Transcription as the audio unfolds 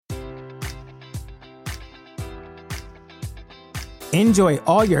Enjoy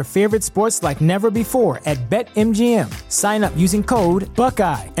all your favorite sports like never before at BetMGM. Sign up using code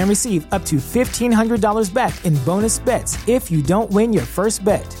Buckeye and receive up to $1,500 back in bonus bets if you don't win your first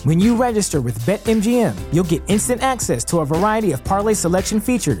bet. When you register with BetMGM, you'll get instant access to a variety of parlay selection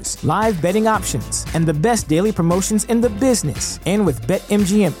features, live betting options, and the best daily promotions in the business. And with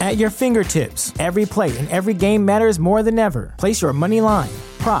BetMGM at your fingertips, every play and every game matters more than ever. Place your money line,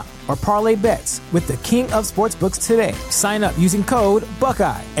 prop, or parlay bets with the king of sportsbooks today. Sign up using code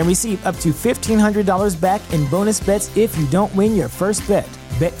Buckeye and receive up to $1,500 back in bonus bets if you don't win your first bet.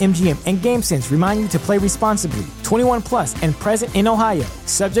 BetMGM and GameSense remind you to play responsibly. 21 plus and present in Ohio,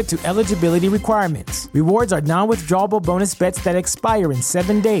 subject to eligibility requirements. Rewards are non-withdrawable bonus bets that expire in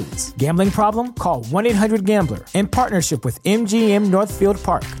 7 days. Gambling problem? Call 1-800-GAMBLER. In partnership with MGM Northfield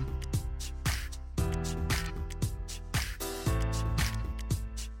Park.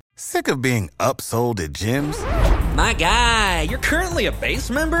 Sick of being upsold at gyms? My guy, you're currently a base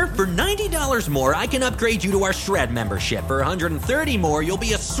member? For $90 more, I can upgrade you to our Shred membership. For $130 more, you'll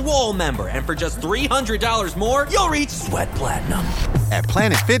be a Swole member. And for just $300 more, you'll reach Sweat Platinum. At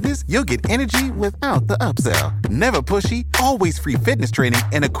Planet Fitness, you'll get energy without the upsell. Never pushy, always free fitness training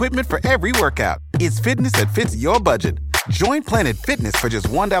and equipment for every workout. It's fitness that fits your budget. Join Planet Fitness for just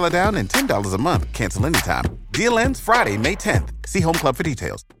 $1 down and $10 a month. Cancel anytime. Deal ends Friday, May 10th. See Home Club for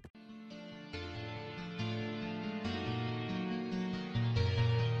details.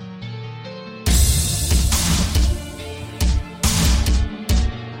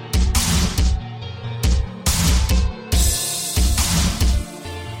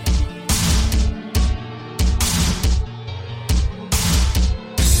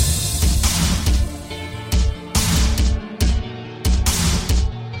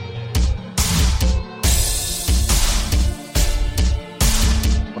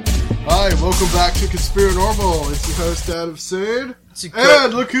 Welcome back to Conspiranormal. It's your host, Adam Sood.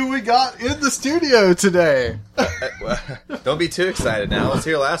 And look who we got in the studio today. Don't be too excited now. I was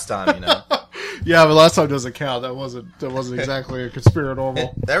here last time, you know. Yeah, but last time doesn't count. That wasn't exactly a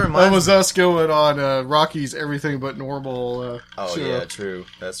Conspiranormal. That was us going on Rocky's Everything But Normal show. Yeah, true.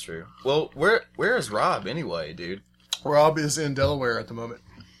 That's true. Well, where is Rob anyway, dude? Rob is in Delaware at the moment.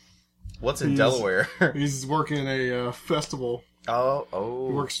 What's in Delaware? He's working a festival. Oh.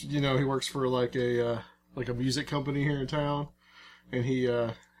 He works for like a music company here in town, and he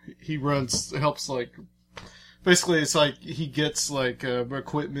helps like, basically it's like he gets like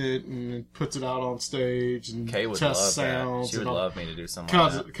equipment and puts it out on stage and Kay would tests love sounds. That. She would love me to do something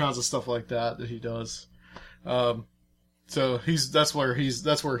kinds of stuff like that he does. So that's where he's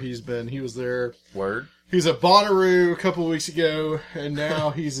been. He was there. Word. He was at Bonnaroo a couple of weeks ago, and now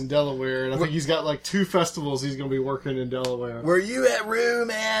he's in Delaware. And I think he's got like 2 festivals he's going to be working in Delaware. Were you at Roo,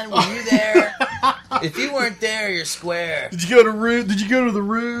 man? Were you there? If you weren't there, you're square. Did you go to Roo? Did you go to the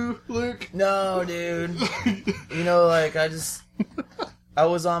Roo, Luke? No, dude. You know, like I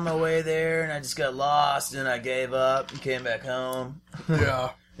was on my way there, and I just got lost, and I gave up and came back home. Yeah.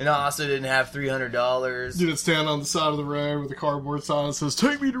 And I also didn't have $300. You didn't stand on the side of the road with a cardboard sign that says,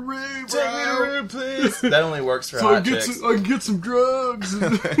 "Take me to Roo, bro. Take me to Roo, please." That only works for so hot chicks. I can get some drugs.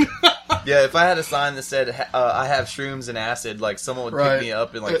 Yeah, if I had a sign that said, I have shrooms and acid, like someone would pick me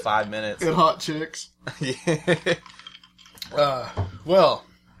up in like 5 minutes. And hot chicks. Yeah. Well,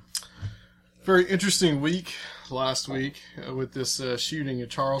 very interesting week last week with this shooting in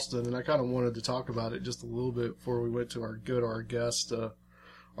Charleston, and I kind of wanted to talk about it just a little bit before we went to our guest,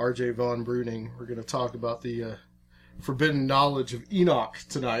 R.J. Von Bruning. We're going to talk about the forbidden knowledge of Enoch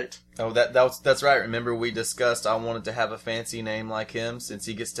tonight. Oh, that's right. Remember we discussed I wanted to have a fancy name like him since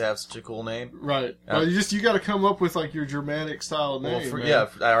he gets to have such a cool name? Right. Well, you got to come up with like your Germanic style name. Yeah,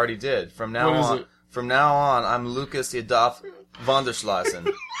 I already did. From now on, I'm Lucas Adolf von der Schleissen.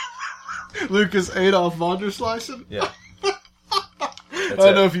 Lucas Adolf von der Schleissen? Yeah. I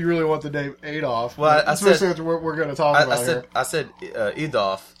don't know if you really want the name Adolf. Well, especially after what we're going to talk about here. I said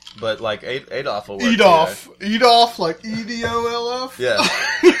Edolf, but like Adolf will work. Edolf. Edolf, like E-D-O-L-F? Yeah.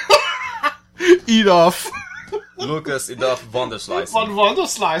 Edolf. Lucas Adolf von der Schleissen. Von der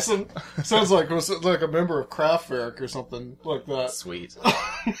Schleissen. Sounds like a member of Kraftwerk or something like that. Sweet.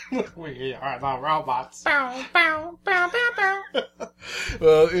 We are the robots.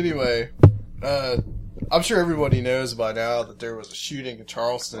 Well, anyway, I'm sure everybody knows by now that there was a shooting in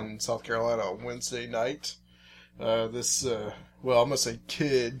Charleston, South Carolina on Wednesday night. I'm going to say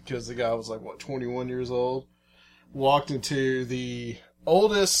kid, because the guy was like, 21 years old, walked into the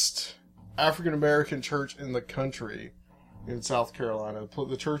oldest African-American church in the country in South Carolina.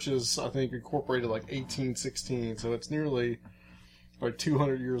 The church is, I think, incorporated like 1816, so it's nearly like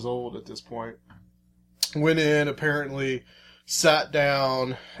 200 years old at this point. Went in, apparently sat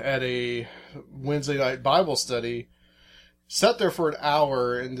down at a Wednesday night Bible study, sat there for an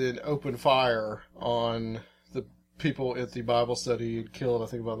hour, and then opened fire on the people at the Bible study and killed, I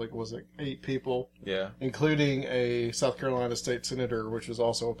think, about 8 people. Yeah. Including a South Carolina state senator, which was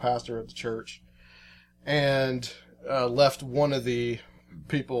also a pastor at the church. And left one of the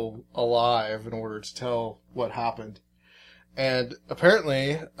people alive in order to tell what happened. And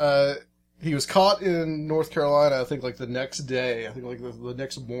apparently, he was caught in North Carolina, I think, the next day. I think, the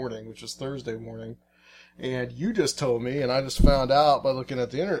next morning, which was Thursday morning. And you just told me, and I just found out by looking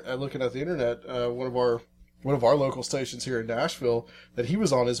at the internet, one of our local stations here in Nashville, that he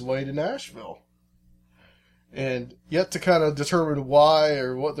was on his way to Nashville. And yet to kind of determine why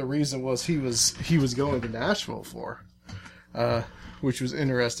or what the reason was he was going to Nashville for. Which was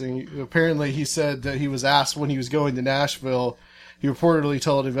interesting. Apparently, he said that he was asked when he was going to Nashville. He reportedly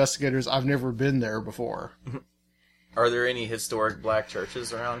told investigators, "I've never been there before." Are there any historic black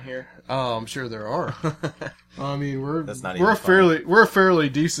churches around here? Oh, I'm sure there are. I mean, we're a fairly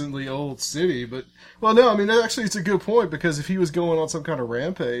decently old city, but actually, it's a good point, because if he was going on some kind of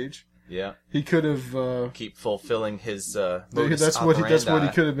rampage, yeah, he could have keep fulfilling his. That's what he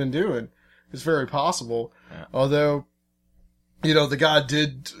could have been doing. It's very possible, although. The guy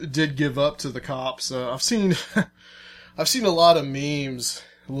did give up to the cops. I've seen a lot of memes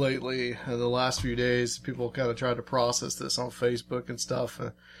lately in the last few days. People kind of tried to process this on Facebook and stuff,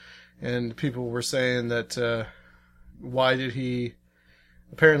 and people were saying that why did he?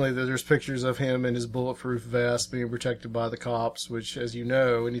 Apparently, there's pictures of him in his bulletproof vest being protected by the cops. Which, as you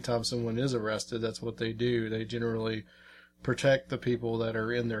know, anytime someone is arrested, that's what they do. They generally protect the people that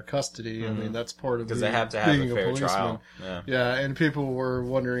are in their custody. I mean, that's part of because they have to have a fair trial. Yeah, and people were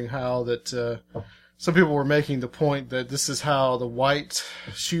wondering how that. Some people were making the point that this is how the white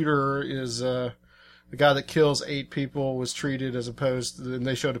shooter is. The guy that kills 8 people was treated, as opposed to. And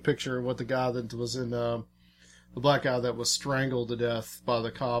they showed a picture of what the guy that was in the black guy that was strangled to death by the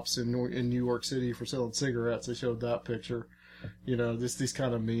cops in New York City for selling cigarettes. They showed that picture. These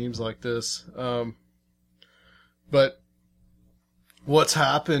kind of memes like this. But what's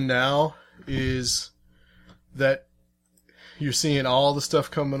happened now is that you're seeing all the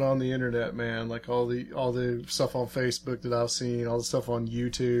stuff coming on the internet, man. Like all the stuff on Facebook that I've seen, all the stuff on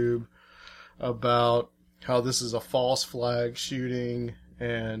YouTube about how this is a false flag shooting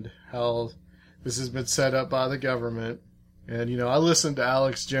and how this has been set up by the government. And, I listened to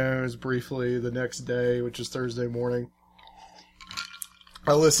Alex Jones briefly the next day, which is Thursday morning.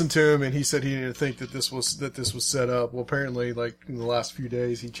 I listened to him, and he said he didn't think that this was set up. Well, apparently, in the last few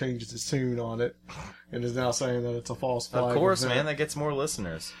days, he changed his tune on it, and is now saying that it's a false flag. Of course, man, that gets more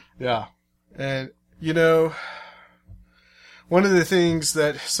listeners. Yeah, and one of the things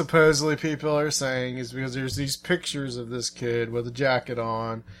that supposedly people are saying is because there's these pictures of this kid with a jacket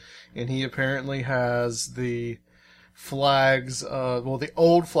on, and he apparently has the flags, the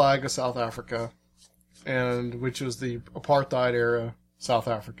old flag of South Africa, and which was the apartheid era South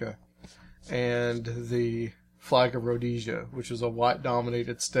Africa, and the flag of Rhodesia, which is a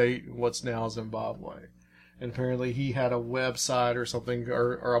white-dominated state in what's now Zimbabwe. And apparently he had a website or something,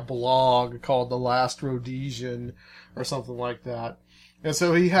 or a blog called The Last Rhodesian, or something like that. And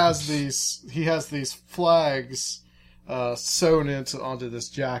so he has these flags sewn onto this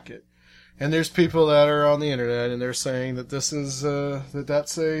jacket. And there's people that are on the internet, and they're saying that this is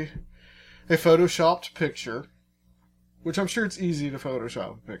that's a photoshopped picture. Which I'm sure it's easy to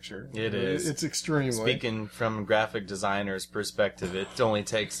Photoshop a picture. It is. It's extremely. Speaking from a graphic designer's perspective, it only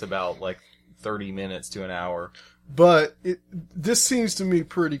takes about 30 minutes to an hour. But this seems to me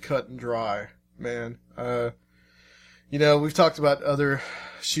pretty cut and dry, man. We've talked about other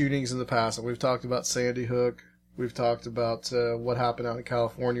shootings in the past, and we've talked about Sandy Hook. We've talked about what happened out in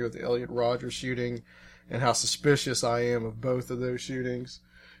California with the Elliot Rodgers shooting, and how suspicious I am of both of those shootings,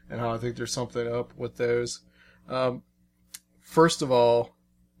 and how I think there's something up with those. First of all,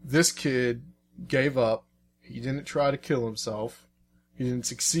 this kid gave up. He didn't try to kill himself. He didn't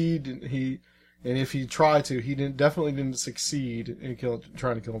succeed. And if he tried to, he definitely didn't succeed in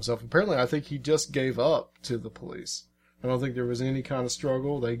trying to kill himself. Apparently, I think he just gave up to the police. I don't think there was any kind of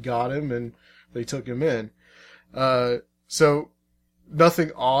struggle. They got him and they took him in. So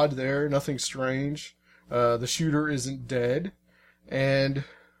nothing odd there, nothing strange. The shooter isn't dead. And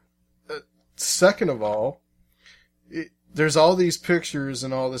second of all, there's all these pictures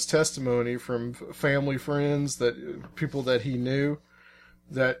and all this testimony from family, friends, that people that he knew,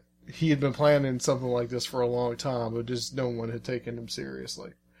 that he had been planning something like this for a long time, but just no one had taken him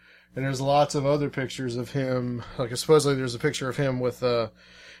seriously. And there's lots of other pictures of him. Like, supposedly there's a picture of him with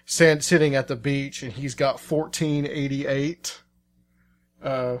sand sitting at the beach, and he's got 1488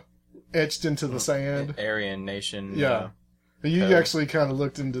 etched into the sand. Aryan Nation. Yeah. You actually kind of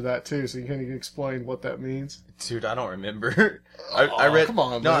looked into that too, so you can explain what that means? Dude, I don't remember. I read. Come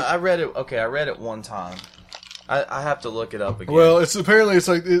on, no, man. I read it. Okay, I read it one time. I have to look it up again. Well, it's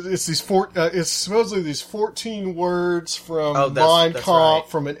it's supposedly these 14 words from Mein Kampf right.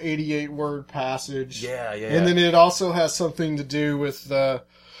 from an 88 word passage. Yeah. And then it also has something to do with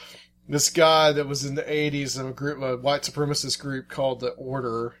this guy that was in the 80s in a white supremacist group called the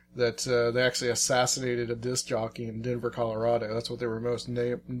Order that they actually assassinated a disc jockey in Denver, Colorado. That's what they were most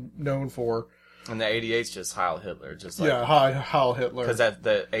known for. And the 88's just Heil Hitler, just like Heil Hitler. because that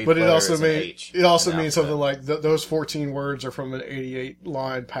the eighth But it letter also is an H. it also in the means alphabet. something like those 14 words are from an 88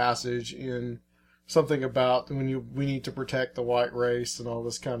 line passage in something about we need to protect the white race and all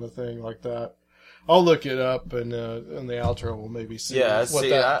this kind of thing like that. I'll look it up and in the outro we'll maybe see. Yeah, what I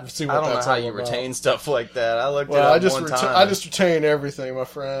that's don't know how you all about. retain stuff like that. I looked Well, it up one time. I just retain everything, my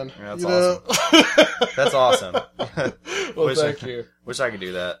friend. Yeah, that's awesome. That's awesome. Well, thank you. Wish I could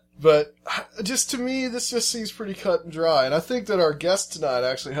do that. But just to me, this just seems pretty cut and dry. And I think that our guest tonight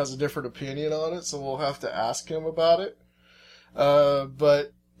actually has a different opinion on it, so we'll have to ask him about it.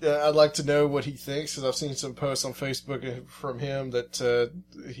 But I'd like to know what he thinks, because I've seen some posts on Facebook from him that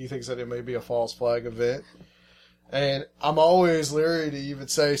he thinks that it may be a false flag event. And I'm always leery to even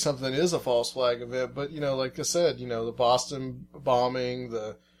say something is a false flag event, but, like I said, the Boston bombing,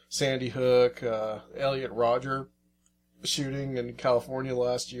 the Sandy Hook, Elliot Rodger shooting in California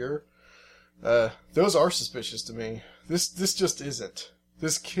last year, those are suspicious to me. This just isn't.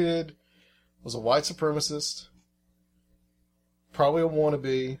 This kid was a white supremacist, probably a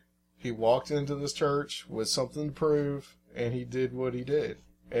wannabe. He walked into this church with something to prove, and he did what he did.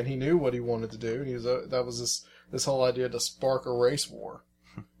 And he knew what he wanted to do. And that was this whole idea to spark a race war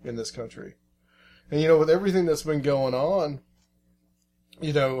in this country. And, with everything that's been going on,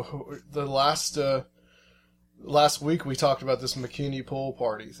 the last week we talked about this McKinney pool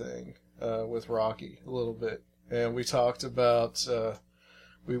party thing with Rocky a little bit, and we talked about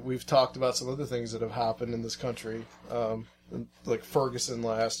we've talked about some other things that have happened in this country, like Ferguson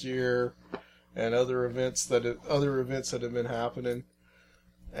last year, and other events that have been happening,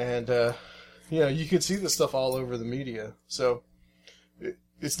 and you could see this stuff all over the media. So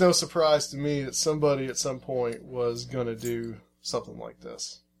it's no surprise to me that somebody at some point was going to do something like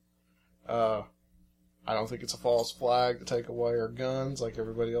this. I don't think it's a false flag to take away our guns, like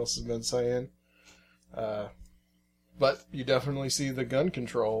everybody else has been saying. But you definitely see the gun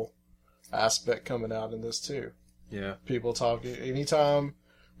control aspect coming out in this too. Yeah. People talking, anytime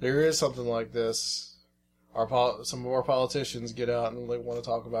there is something like this, some of our politicians get out and they want to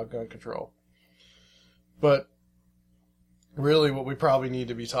talk about gun control. But really what we probably need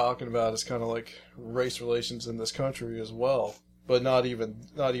to be talking about is kind of like race relations in this country as well. But not even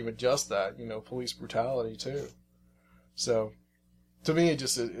just that, police brutality too. So, to me,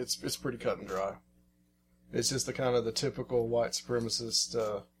 it's pretty cut and dry. It's just the typical white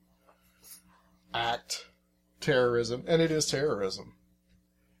supremacist act, terrorism, and it is terrorism.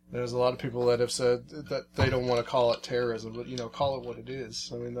 There's a lot of people that have said that they don't want to call it terrorism, but call it what it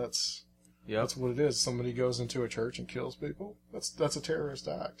is. I mean, that's what it is. Somebody goes into a church and kills people. That's a terrorist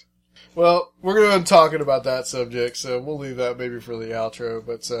act. Well, we're going to be talking about that subject, so we'll leave that maybe for the outro,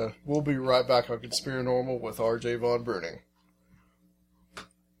 but we'll be right back on Conspiranormal with RJ Von Bruning.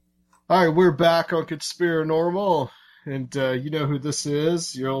 Alright, we're back on Conspiranormal, and you know who this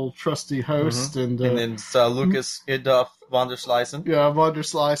is, your old trusty host. Mm-hmm. And then it's Lucas Idolf von der Slyson. Yeah, von der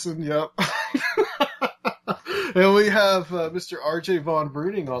Slyson, yep. And we have Mr. RJ Von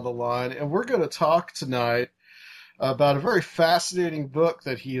Bruning on the line, and we're going to talk tonight about a very fascinating book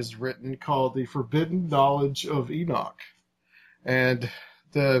that he has written called The Forbidden Knowledge of Enoch. And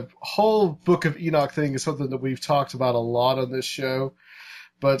the whole Book of Enoch thing is something that we've talked about a lot on this show.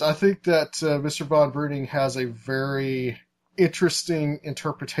 But I think that Mr. Von Bruning has a very interesting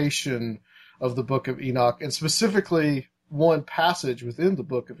interpretation of the Book of Enoch, and specifically one passage within the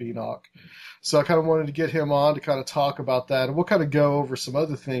Book of Enoch. So I kind of wanted to get him on to kind of talk about that, and we'll kind of go over some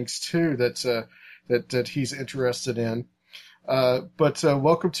other things too that he's interested in. But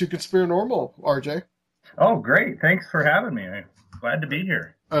welcome to Conspiranormal, RJ. Oh, great. Thanks for having me. I'm glad to be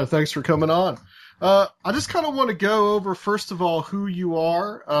here. Thanks for coming on. I just kind of want to go over, first of all, who you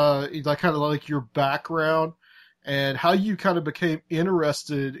are, kind of like your background, and how you kind of became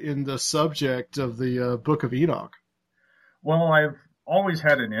interested in the subject of the Book of Enoch. Well, I've always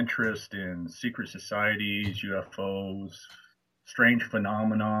had an interest in secret societies, UFOs, strange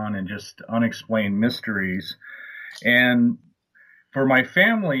phenomenon and just unexplained mysteries. And for my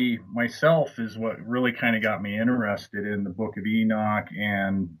family, myself is what really kind of got me interested in the Book of Enoch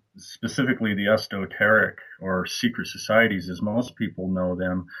and specifically the esoteric or secret societies, as most people know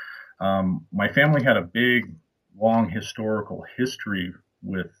them. My family had a big, long historical history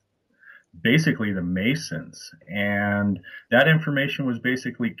with basically the Masons, and that information was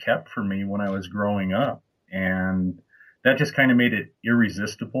basically kept from me when I was growing up, and that just kind of made it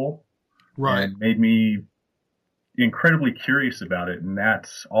irresistible. Right. And made me incredibly curious about it, and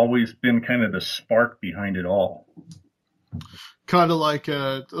that's always been kind of the spark behind it all. Kind of like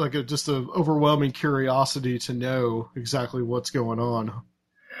just an overwhelming curiosity to know exactly what's going on.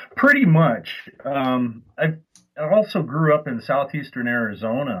 Pretty much. I also grew up in southeastern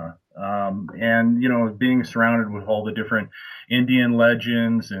Arizona, and, you know, being surrounded with all the different Indian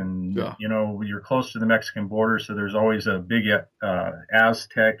legends and, you know, you're close to the Mexican border, so there's always a big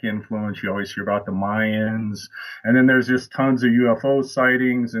Aztec influence. You always hear about the Mayans, and then there's just tons of UFO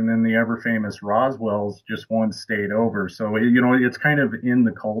sightings, and then the ever famous Roswell's just one state over. So, you know, it's kind of in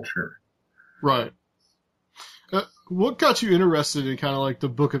the culture. Right. What got you interested in kind of like the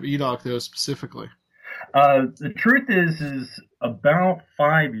Book of Enoch, though, specifically? The truth is about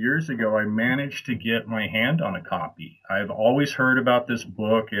 5 years ago, I managed to get my hand on a copy. I've always heard about this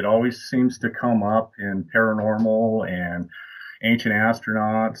book. It always seems to come up in paranormal and ancient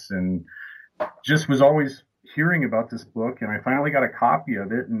astronauts, and just was always hearing about this book. And I finally got a copy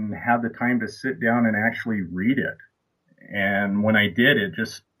of it and had the time to sit down and actually read it. And when I did, it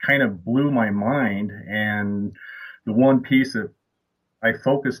just kind of blew my mind. And the one piece that I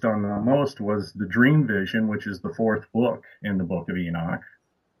focused on the most was the dream vision, which is the fourth book in the Book of Enoch.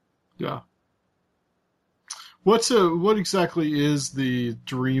 Yeah. What exactly is the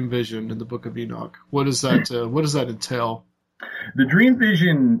dream vision in the Book of Enoch? What does that entail? The dream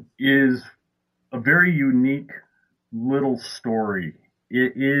vision is a very unique little story.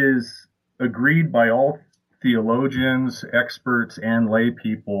 It is agreed by all theologians, experts, and lay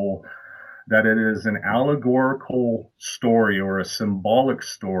people that it is an allegorical story or a symbolic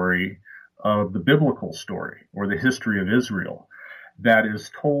story of the biblical story or the history of Israel that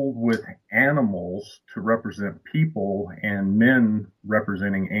is told with animals to represent people and men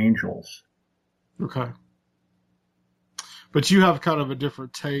representing angels. Okay. But you have kind of a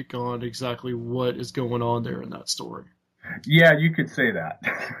different take on exactly what is going on there in that story. Yeah, you could say that.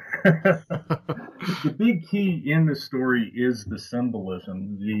 The big key in the story is the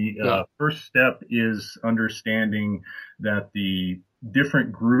symbolism. The first step is understanding that the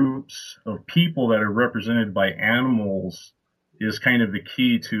different groups of people that are represented by animals is kind of the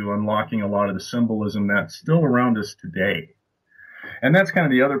key to unlocking a lot of the symbolism that's still around us today. And that's kind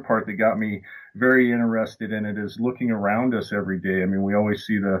of the other part that got me very interested in it, is looking around us every day. I mean, we always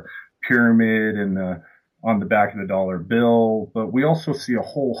see the pyramid and on the back of the dollar bill, but we also see a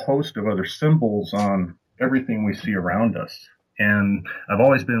whole host of other symbols on everything we see around us. And I've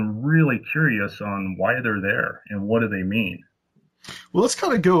always been really curious on why they're there and what do they mean. Well, let's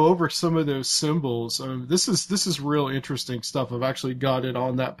kind of go over some of those symbols. This is real interesting stuff. I've actually got it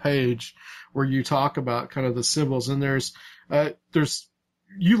on that page where you talk about kind of the symbols, and there's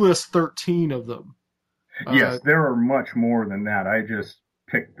you list 13 of them. Yes, there are much more than that. I just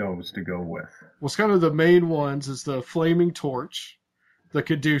picked those to go with. Well, it's kind of the main ones is the flaming torch, the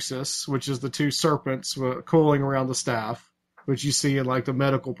caduceus, which is the two serpents coiling around the staff, which you see in like the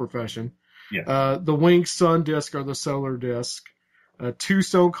medical profession. Yeah. The winged sun disk or the solar disk, two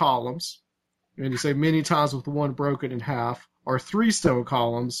stone columns, and you say many times with one broken in half, are three stone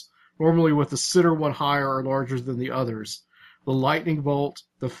columns, normally with the center one higher or larger than the others. The lightning bolt,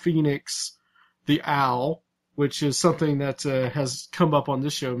 the phoenix, the owl, which is something that has come up on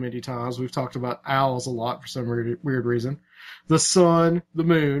this show many times. We've talked about owls a lot for some weird reason. The sun, the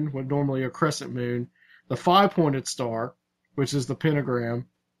moon, well, normally a crescent moon, the five-pointed star, which is the pentagram,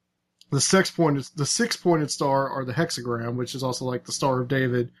 the six-pointed star or the hexagram, which is also like the Star of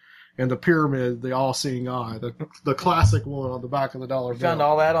David, and the pyramid, the all-seeing eye, the classic one on the back of the dollar bill. You found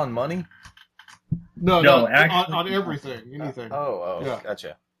all that on money? No, actually, on everything, anything. Yeah.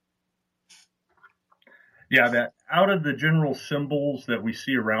 Gotcha. Yeah, that out of the general symbols that we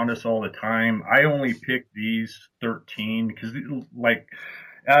see around us all the time, I only picked these 13 because, like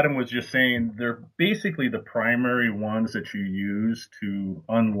Adam was just saying, they're basically the primary ones that you use to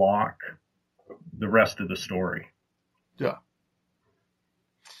unlock the rest of the story. Yeah.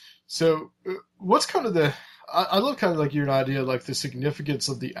 So, what's kind of I love kind of like your idea, like the significance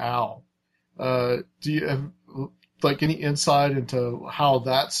of the owl. Do you have like any insight into how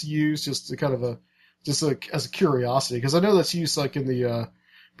that's used? Just to kind of just like as a curiosity, because I know that's used like in the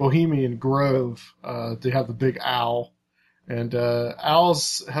Bohemian Grove. They have the big owl, and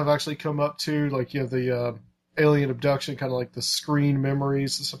owls have actually come up to, like, you have the alien abduction, kind of like the screen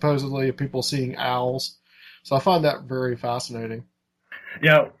memories supposedly of people seeing owls. So I find that very fascinating.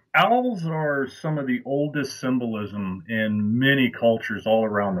 Yeah, owls are some of the oldest symbolism in many cultures all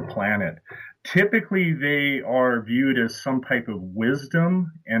around the planet. Typically, they are viewed as some type of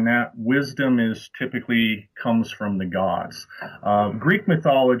wisdom, and that wisdom is typically comes from the gods. Greek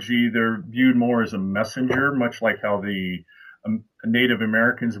mythology, they're viewed more as a messenger, much like how the Native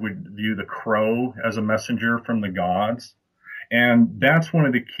Americans would view the crow as a messenger from the gods. And that's one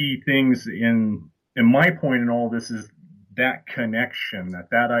of the key things in my point in all this is that connection,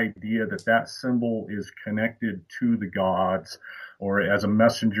 that idea that symbol is connected to the gods or as a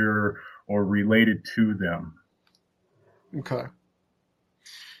messenger or related to them. Okay.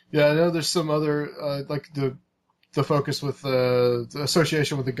 Yeah, I know there's some other, like the focus with the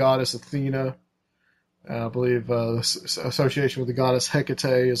association with the goddess Athena. I believe the association with the goddess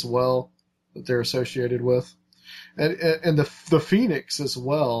Hecate as well, that they're associated with. And the phoenix as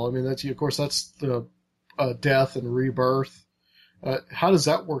well. I mean, that's the death and rebirth. How does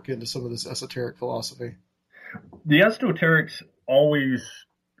that work into some of this esoteric philosophy? The esoterics always,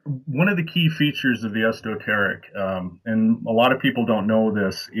 one of the key features of the esoteric, and a lot of people don't know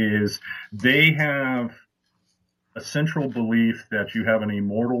this, is they have a central belief that you have an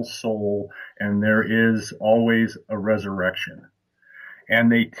immortal soul and there is always a resurrection. And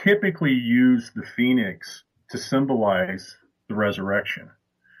they typically use the phoenix to symbolize the resurrection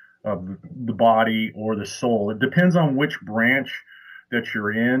of the body or the soul. It depends on which branch that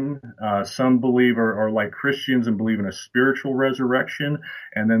you're in. Some believe are like Christians and believe in a spiritual resurrection.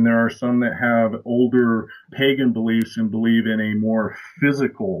 And then there are some that have older pagan beliefs and believe in a more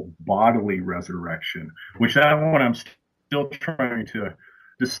physical bodily resurrection, which that one I'm still trying to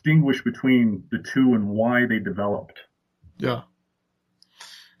distinguish between the two and why they developed. Yeah.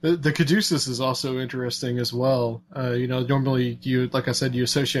 The caduceus is also interesting as well. Normally like I said, you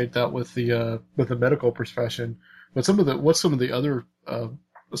associate that with the medical profession. But what's some of the other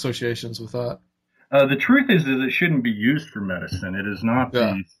associations with that? The truth is that it shouldn't be used for medicine. It is not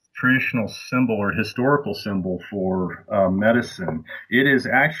the traditional symbol or historical symbol for medicine. It is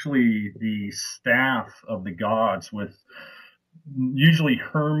actually the staff of the gods, with usually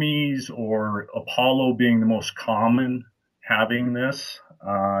Hermes or Apollo being the most common having this.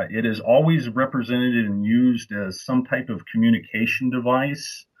 It is always represented and used as some type of communication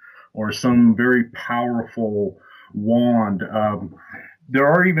device or some very powerful wand. There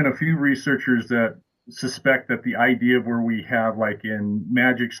are even a few researchers that suspect that the idea of where we have, like in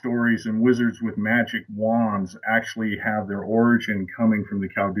magic stories and wizards with magic wands, actually have their origin coming from the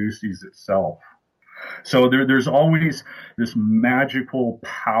caduceus itself. So there's always this magical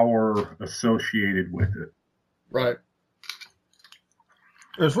power associated with it. Right.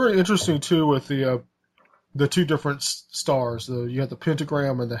 It's very interesting too with the two different stars. You have the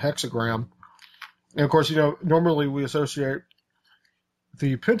pentagram and the hexagram. And of course, normally we associate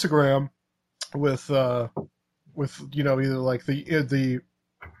the pentagram with either like the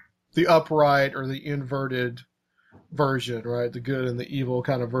upright or the inverted version, right? The good and the evil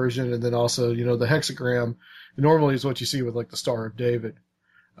kind of version, and then also the hexagram normally is what you see with like the Star of David.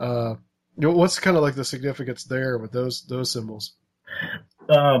 What's kind of like the significance there with those symbols?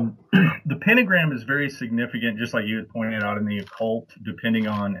 The pentagram is very significant, just like you had pointed out in the occult, depending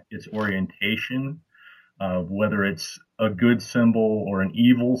on its orientation, whether it's a good symbol or an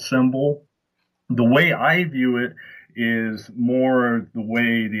evil symbol. The way I view it is more the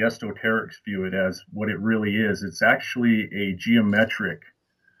way the esoterics view it as what it really is. It's actually a geometric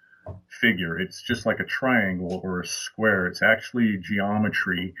figure. It's just like a triangle or a square. It's actually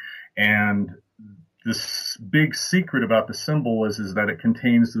geometry. And this big secret about the symbol is that it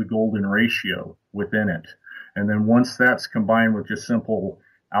contains the golden ratio within it. And then once that's combined with just simple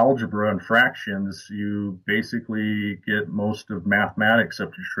algebra and fractions, you basically get most of mathematics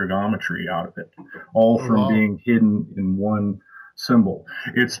up to trigonometry out of it, all from being hidden in one symbol.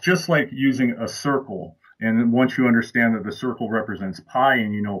 It's just like using a circle. And once you understand that the circle represents pi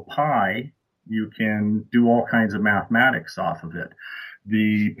and you know pi, you can do all kinds of mathematics off of it.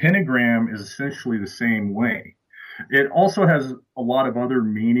 The pentagram is essentially the same way. It also has a lot of other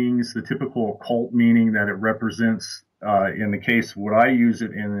meanings. The typical occult meaning that it represents, in the case what I use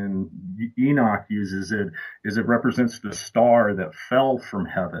it in and Enoch uses it, is it represents the star that fell from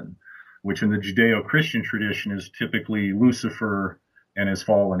heaven, which in the Judeo-Christian tradition is typically Lucifer and his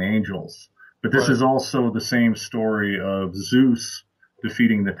fallen angels. But this is also the same story of Zeus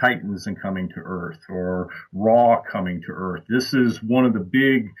defeating the Titans and coming to Earth, or Ra coming to Earth. This is one of the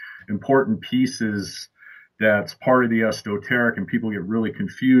big important pieces that's part of the esoteric, and people get really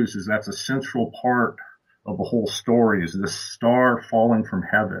confused, is that's a central part of the whole story, is this star falling from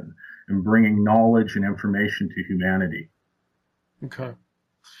heaven and bringing knowledge and information to humanity. Okay.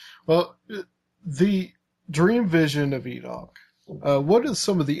 Well, the dream vision of Enoch, what are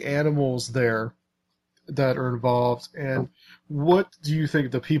some of the animals there that are involved, and what do you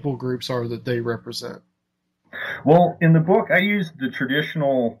think the people groups are that they represent? Well, in the book, I used the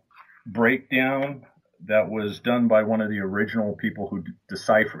traditional breakdown that was done by one of the original people who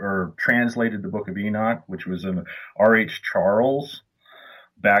deciphered or translated the Book of Enoch, which was an R.H. Charles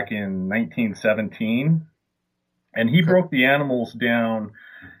back in 1917. And he broke the animals down.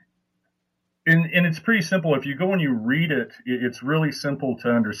 And it's pretty simple. If you go and you read it, it's really simple to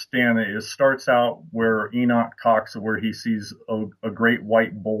understand. It starts out where Enoch talks of where he sees a great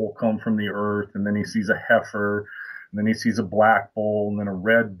white bull come from the earth, and then he sees a heifer, and then he sees a black bull, and then a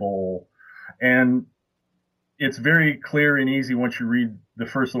red bull. And it's very clear and easy once you read the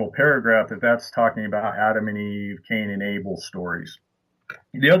first little paragraph that that's talking about Adam and Eve, Cain and Abel stories.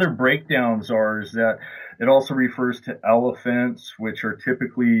 The other breakdowns is that it also refers to elephants, which are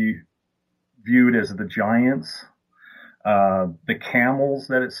typically viewed as the giants. The camels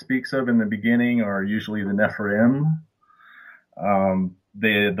that it speaks of in the beginning are usually the Nephilim.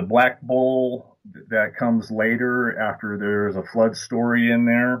 The black bull that comes later after there's a flood story in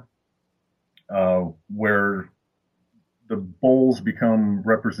there, where the bulls become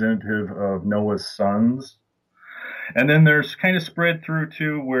representative of Noah's sons. And then there's kind of spread through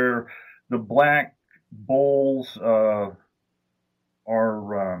too where the black bulls are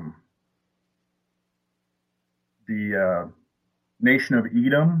the nation of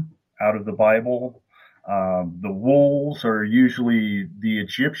Edom out of the Bible. The wolves are usually the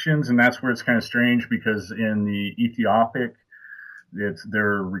Egyptians, and that's where it's kind of strange because in the Ethiopic,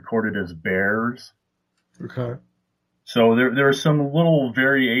 they're recorded as bears. Okay. So there are some little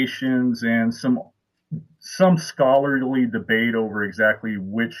variations and some scholarly debate over exactly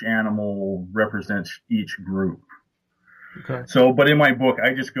which animal represents each group. Okay. So, but in my book,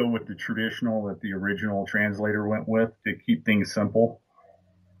 I just go with the traditional that the original translator went with to keep things simple.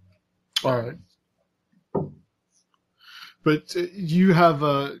 All right. But you have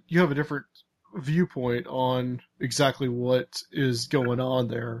a different viewpoint on exactly what is going on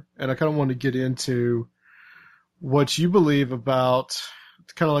there, and I kind of want to get into what you believe about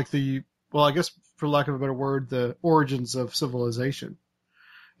kind of like I guess for lack of a better word, the origins of civilization,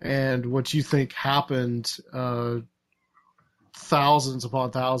 and what you think happened thousands upon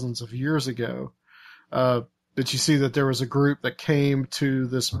thousands of years ago. That you see that there was a group that came to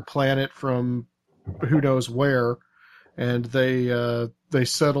this planet from who knows where, and they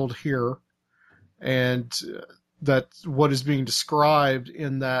settled here, and that what is being described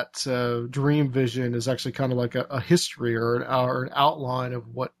in that dream vision is actually kind of like a history or an outline of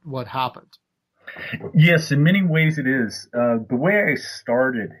what happened. Yes, in many ways it is. The way I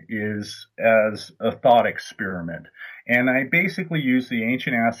started is as a thought experiment. And I basically used the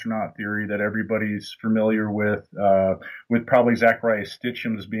ancient astronaut theory that everybody's familiar with probably Zacharias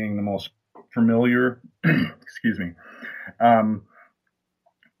Stitcham's being the most familiar, excuse me,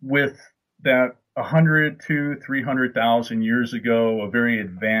 with that 100 to 300,000 years ago, a very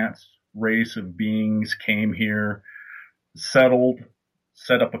advanced race of beings came here, settled,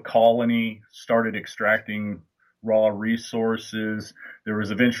 set up a colony, started extracting raw resources. There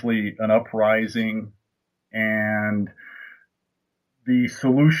was eventually an uprising, and the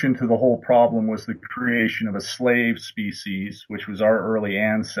solution to the whole problem was the creation of a slave species, which was our early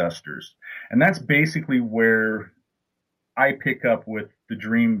ancestors. And that's basically where I pick up with the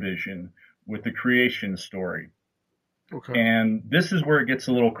dream vision, with the creation story. Okay. And this is where it gets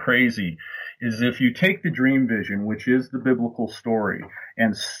a little crazy, is if you take the dream vision, which is the biblical story,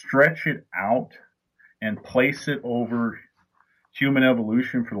 and stretch it out and place it over human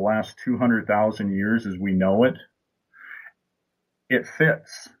evolution for the last 200,000 years as we know it, it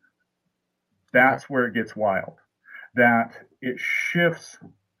fits. That's where it gets wild. That it shifts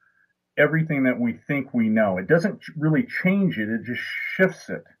everything that we think we know. It doesn't really change it, it just shifts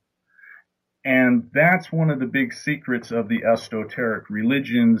it. And that's one of the big secrets of the esoteric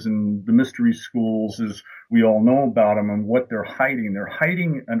religions and the mystery schools, is we all know about them and what they're hiding. They're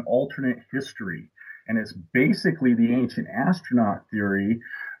hiding an alternate history. And it's basically the ancient astronaut theory,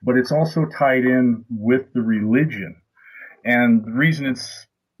 but it's also tied in with the religion. And the reason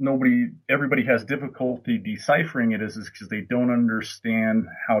everybody has difficulty deciphering it is because they don't understand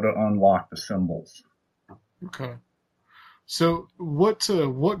how to unlock the symbols. Okay. So what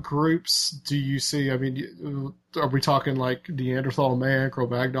groups do you see? I mean, are we talking like Neanderthal man,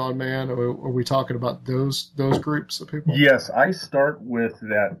 Cro-Magnon man, or are we talking about those groups of people? Yes, I start with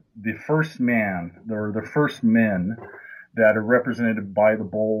that the first man, or the first men that are represented by the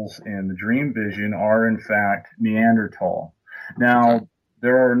bulls in the dream vision are in fact Neanderthal. Now,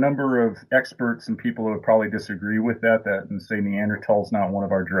 there are a number of experts and people who would probably disagree with that and say Neanderthal is not one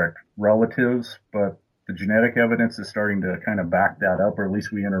of our direct relatives, but the genetic evidence is starting to kind of back that up, or at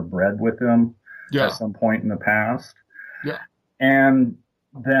least we interbred with them at some point in the past. Yeah. And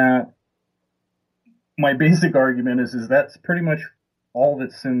that my basic argument is that's pretty much all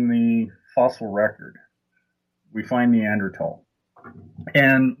that's in the fossil record. We find Neanderthal.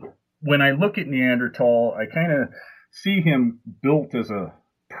 And when I look at Neanderthal, I kind of see him built as a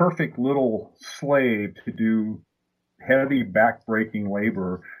perfect little slave to do heavy back-breaking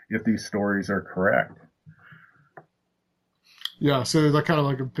labor if these stories are correct. Yeah, so they're kind of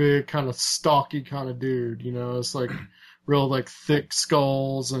like a big, kind of stocky kind of dude, you know? It's like real, like, thick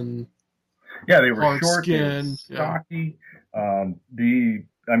skulls and they were hard short, skin. stocky.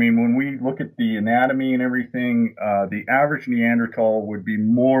 When we look at the anatomy and everything, the average Neanderthal would be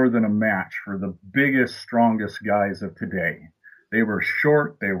more than a match for the biggest, strongest guys of today. They were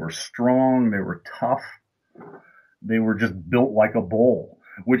short, they were strong, they were tough. They were just built like a bull,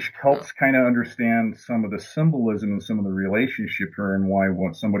 which helps kind of understand some of the symbolism and some of the relationship here and why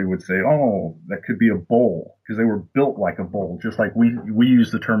somebody would say, oh, that could be a bull, because they were built like a bull, just like we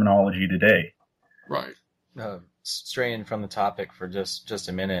use the terminology today. Right. Straying from the topic for just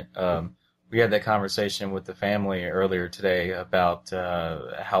a minute, we had that conversation with the family earlier today about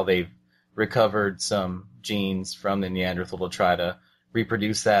how they've recovered some genes from the Neanderthal to try to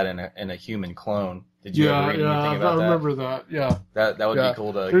reproduce that in a human clone. Did you ever read anything about that? I remember that. Yeah, that would be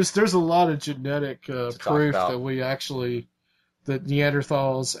cool to. There's a lot of genetic proof that that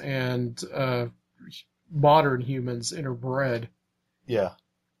Neanderthals and modern humans interbred. Yeah.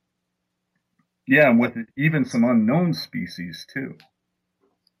 Yeah, and with even some unknown species too.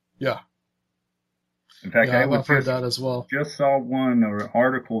 Yeah. In fact, I've heard that as well. Just saw an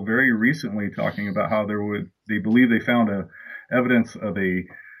article very recently talking about how they believe they found evidence of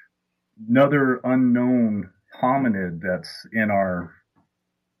another unknown hominid that's in our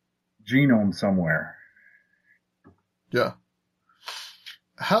genome somewhere. Yeah.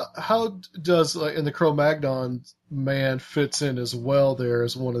 How does in the Cro-Magnon man fits in as well there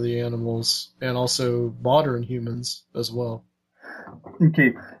as one of the animals, and also modern humans as well?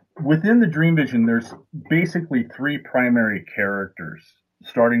 Okay. Within the dream vision, there's basically three primary characters,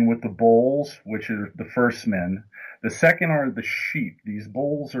 starting with the bulls, which are the first men. The second are the sheep. These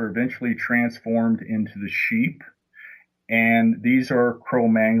bulls are eventually transformed into the sheep, and these are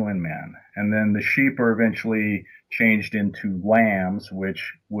Cro-Magnon men. And then the sheep are eventually changed into lambs,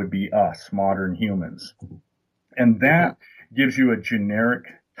 which would be us, modern humans. And that gives you a generic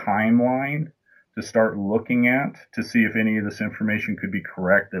timeline to start looking at to see if any of this information could be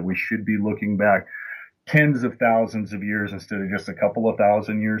correct, that we should be looking back tens of thousands of years instead of just a couple of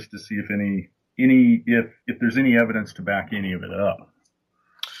thousand years to see if there's any evidence to back any of it up.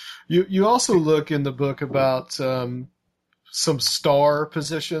 You also look in the book about some star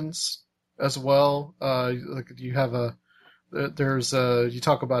positions as well. You have you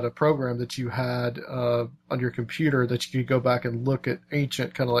talk about a program that you had on your computer that you could go back and look at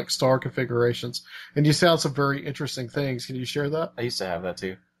ancient kind of like star configurations, and you found some very interesting things. Can you share that? I used to have that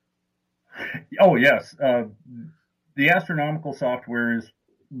too. Oh yes, the astronomical software is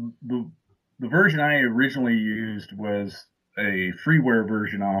the version I originally used was a freeware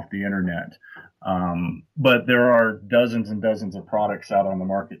version off the internet, but there are dozens and dozens of products out on the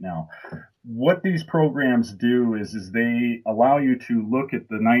market now. What these programs do is they allow you to look at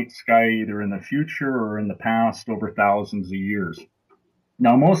the night sky either in the future or in the past over thousands of years.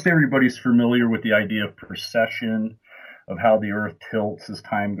 Now, most everybody's familiar with the idea of precession, of how the Earth tilts as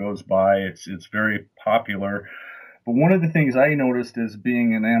time goes by. It's very popular. But one of the things I noticed as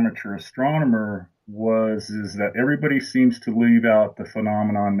being an amateur astronomer is that everybody seems to leave out the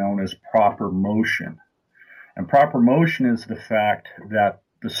phenomenon known as proper motion. And proper motion is the fact that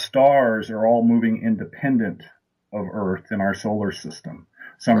the stars are all moving independent of Earth in our solar system.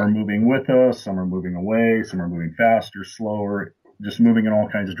 Some are moving with us, some are moving away, some are moving faster, slower, just moving in all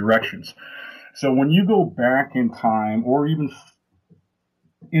kinds of directions. So when you go back in time or even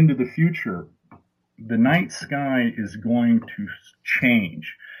into the future, the night sky is going to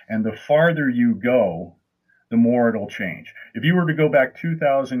change. And the farther you go, the more it'll change. If you were to go back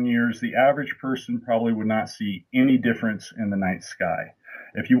 2,000 years, the average person probably would not see any difference in the night sky.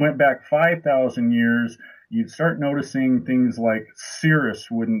 If you went back 5,000 years, you'd start noticing things like Sirius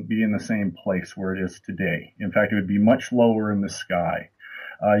wouldn't be in the same place where it is today. In fact, it would be much lower in the sky.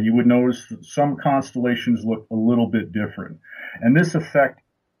 You would notice some constellations look a little bit different. And this effect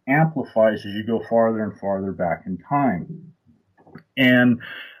amplifies as you go farther and farther back in time. And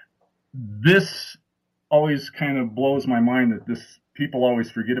this always kind of blows my mind that people always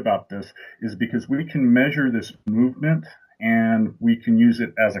forget about this, is because we can measure this movement and we can use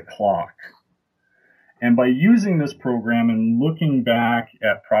it as a clock. And by using this program and looking back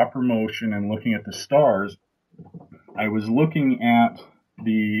at proper motion and looking at the stars, I was looking at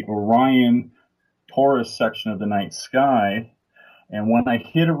the Orion Taurus section of the night sky, and when I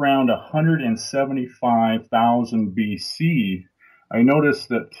hit around 175,000 BC, I noticed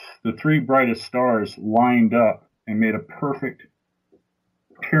that the three brightest stars lined up and made a perfect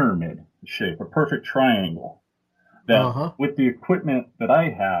pyramid shape, a perfect triangle. That with the equipment that I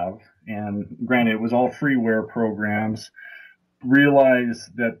have, and granted it was all freeware programs,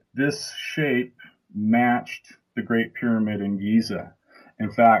 realized that this shape matched the Great Pyramid in Giza.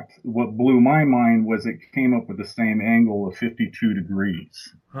 In fact, what blew my mind was it came up with the same angle of 52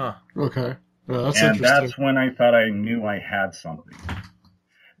 degrees. Huh. Okay. Well, that's and interesting. that's when I thought I knew I had something.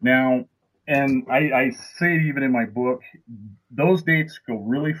 Now, and I say even in my book, those dates go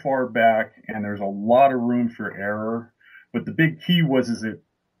really far back, and there's a lot of room for error. But the big key was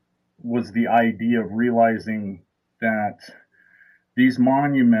the idea of realizing that these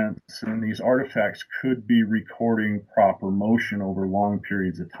monuments and these artifacts could be recording proper motion over long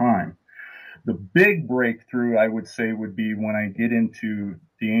periods of time. The big breakthrough, I would say, would be when I get into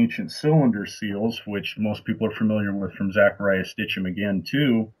the ancient cylinder seals, which most people are familiar with from Zecharia Stitchem again,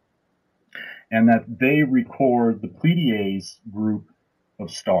 too, and that they record the Pleiades group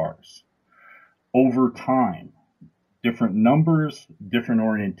of stars over time. Different numbers, different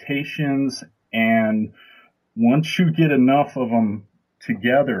orientations, and once you get enough of them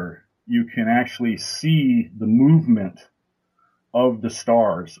together, you can actually see the movement of the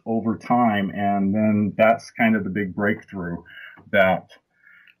stars over time, and then that's kind of the big breakthrough, that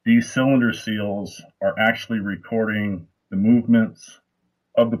these cylinder seals are actually recording the movements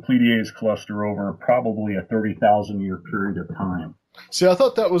of the Pleiades cluster over probably a 30,000 year period of time. See, I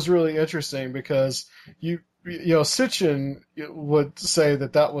thought that was really interesting because Sitchin would say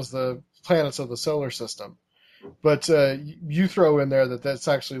that was the planets of the solar system, but you throw in there that's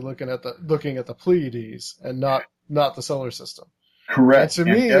actually looking at the Pleiades and not the solar system. Correct. And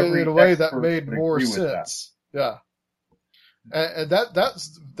to me, in a way, that made more sense. Yeah. And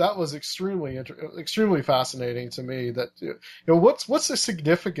that was extremely fascinating to me. That what's the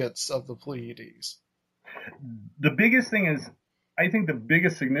significance of the Pleiades? The biggest thing is, I think the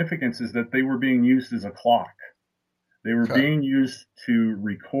biggest significance is that they were being used as a clock. They were being used to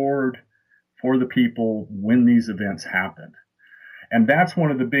record for the people when these events happened. And that's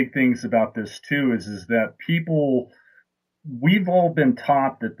one of the big things about this too, is that we've all been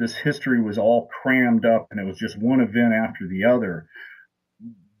taught that this history was all crammed up and it was just one event after the other.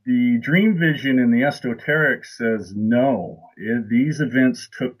 The dream vision in the esoteric says no. These events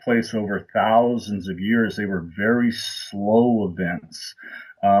took place over thousands of years. They were very slow events.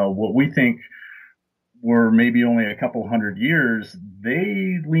 What we think were maybe only a couple hundred years,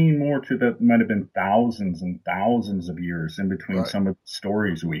 they lean more to that might have been thousands and thousands of years in between some of the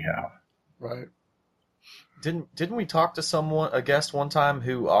stories we have. Right. Didn't we talk to a guest one time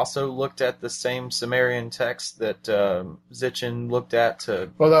who also looked at the same Sumerian text that Sitchin looked at?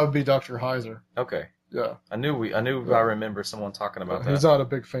 Well, that would be Dr. Heiser. Okay. Yeah. I remember someone talking about that. He's not a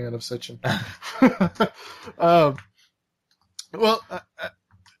big fan of Sitchin.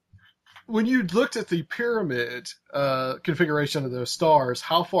 When you looked at the pyramid configuration of those stars,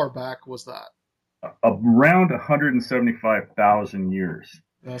 how far back was that? Around 175,000 years.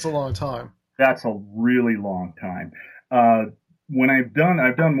 That's a long time. That's a really long time. When I've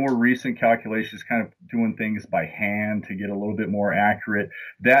done more recent calculations, kind of doing things by hand to get a little bit more accurate.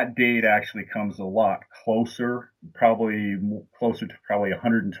 That date actually comes a lot closer, probably closer to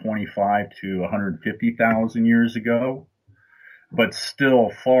 125 to 150,000 years ago, but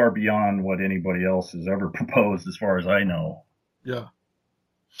still far beyond what anybody else has ever proposed, as far as I know. Yeah.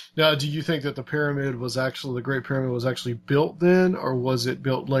 Now, do you think that the Great Pyramid was actually built then, or was it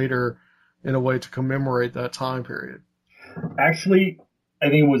built later in a way to commemorate that time period? Actually, I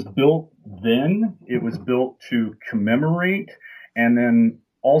think it was built then. It was built to commemorate, and then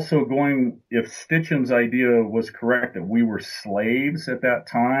also if Stitchem's idea was correct, that we were slaves at that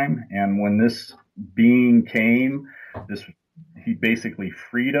time, and when this being came, he basically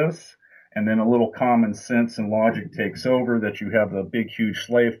freed us, and then a little common sense and logic takes over that you have a big, huge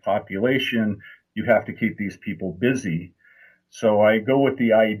slave population. you have to keep these people busy. So I go with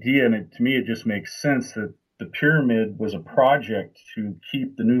the idea, and to me it just makes sense that the pyramid was a project to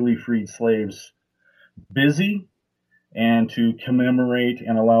keep the newly freed slaves busy and to commemorate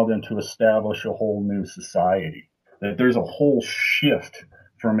and allow them to establish a whole new society. That there's a whole shift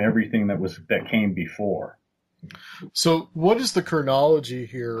from everything that came before. So what is the chronology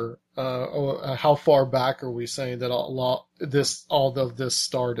here? How far back are we saying that all of this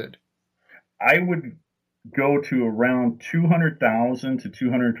started? I would go to around 200,000 to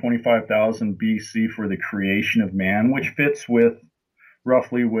 225,000 BC for the creation of man, which fits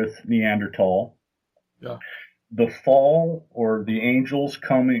roughly with Neanderthal. Yeah. The fall, or the angels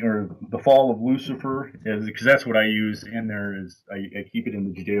coming, or the fall of Lucifer, because that's what I use in there, is I keep it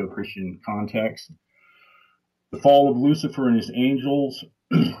in the Judeo-Christian context. The fall of Lucifer and his angels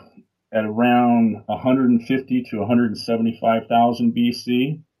at around 150 to 175,000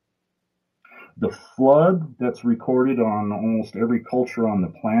 BC. The flood that's recorded on almost every culture on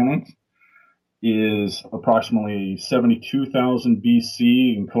the planet is approximately 72,000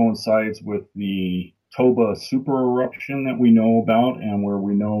 BC and coincides with the Toba super eruption that we know about and where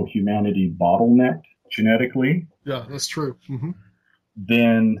we know humanity bottlenecked genetically. Yeah, that's true. Mm-hmm.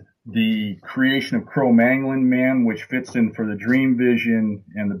 Then the creation of Cro-Magnon man, which fits in for the dream vision,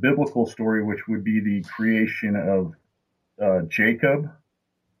 and the biblical story, which would be the creation of Jacob,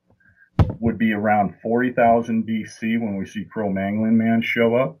 would be around 40,000 BC when we see Cro-Magnon man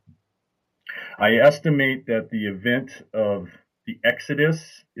show up. I estimate that the event of the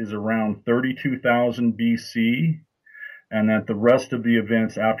Exodus is around 32,000 BC, and that the rest of the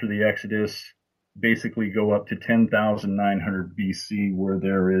events after the Exodus basically go up to 10,900 BC, where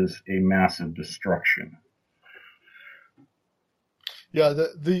there is a massive destruction. Yeah,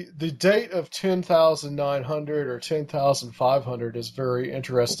 the date of 10,900 or 10,500 is very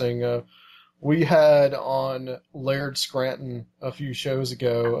interesting. We had on Laird Scranton a few shows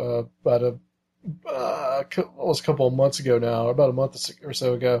ago, about a couple of months ago now, about a month or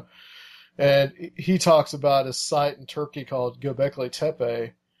so ago, and he talks about a site in Turkey called Göbekli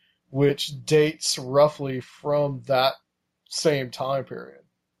Tepe, which dates roughly from that same time period.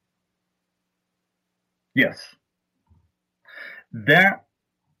 Yes. That,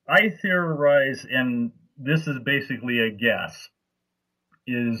 I theorize, and this is basically a guess,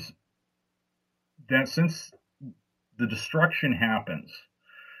 is that since the destruction happens,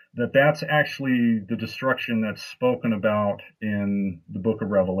 that's actually the destruction that's spoken about in the book of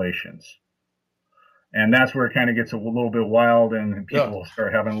Revelations. And that's where it kind of gets a little bit wild, and people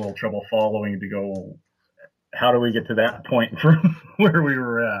start having a little trouble following to go, how do we get to that point from where we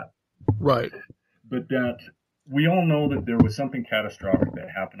were at? Right. But that we all know that there was something catastrophic that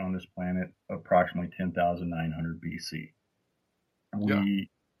happened on this planet approximately 10,900 BC.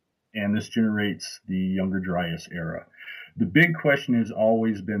 And this generates the Younger Dryas era. The big question has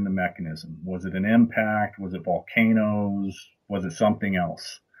always been the mechanism. Was it an impact? Was it volcanoes? Was it something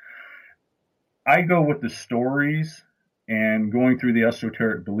else? I go with the stories, and going through the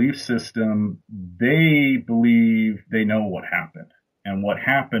esoteric belief system, they believe they know what happened. And what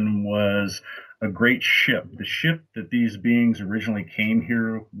happened was a great ship. The ship that these beings originally came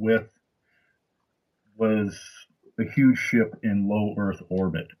here with was a huge ship in low Earth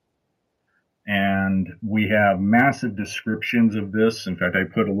orbit. And we have massive descriptions of this. In fact, I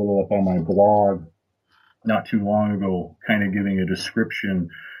put a little up on my blog not too long ago, kind of giving a description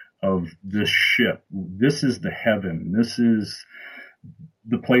of this ship. This is the heaven. This is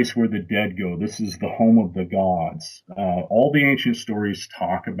the place where the dead go. This is the home of the gods. All the ancient stories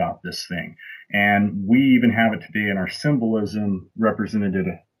talk about this thing. And we even have it today in our symbolism represented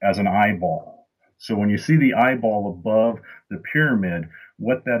as an eyeball. So when you see the eyeball above the pyramid,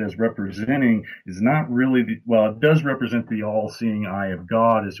 what that is representing is not really, it does represent the all-seeing eye of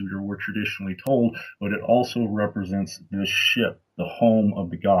God, as we're traditionally told, but it also represents this ship, the home of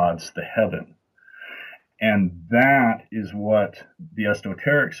the gods, the heaven. And that is what the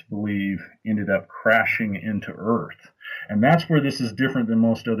esoterics believe ended up crashing into Earth. And that's where this is different than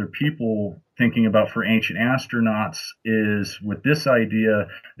most other people thinking about for ancient astronauts, is with this idea,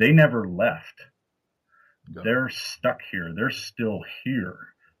 they never left. They're stuck here. They're still here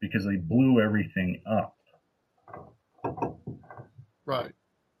because they blew everything up. Right.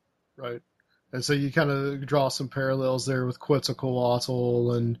 And so you kind of draw some parallels there with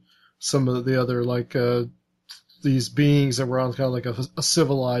Quetzalcoatl and some of the other, like, these beings that were on kind of like a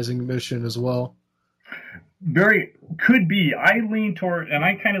civilizing mission as well. Very could be. I lean toward, and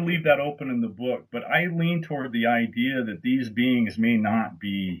I kind of leave that open in the book, but I lean toward the idea that these beings may not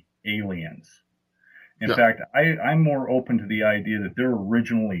be aliens. In fact, I'm more open to the idea that they're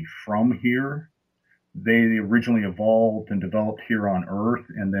originally from here they originally evolved and developed here on Earth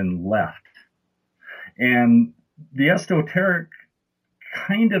and then left. And the esoteric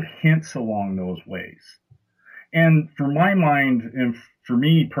kind of hints along those ways. And for my mind, and for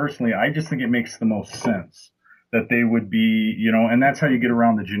me personally, I just think it makes the most sense that they would be, you know, and that's how you get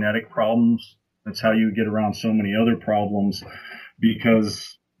around the genetic problems. That's how you get around so many other problems,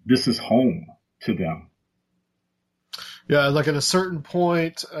 because this is home to them. Yeah, like at a certain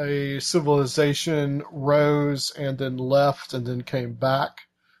point, a civilization rose and then left and then came back.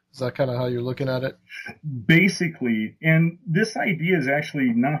 Is that kind of how you're looking at it? Basically, and this idea is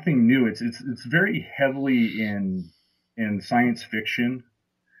actually nothing new. It's very heavily in science fiction,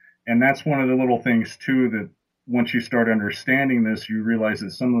 and that's one of the little things too that once you start understanding this, you realize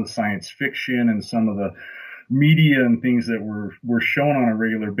that some of the science fiction and some of the media and things that were shown on a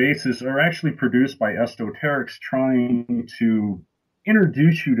regular basis are actually produced by esoterics trying to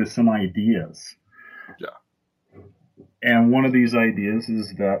introduce you to some ideas. Yeah. And one of these ideas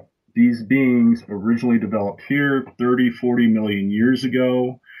is that these beings originally developed here 30, 40 million years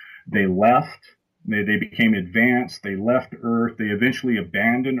ago. They left. They became advanced. They left Earth. They eventually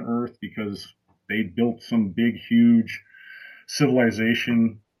abandoned Earth because they built some big, huge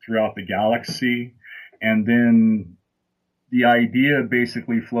civilization throughout the galaxy. And then the idea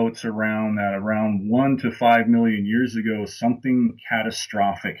basically floats around that around 1 to 5 million years ago, something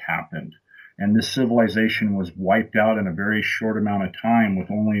catastrophic happened. And this civilization was wiped out in a very short amount of time with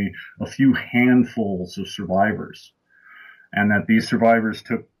only a few handfuls of survivors. And that these survivors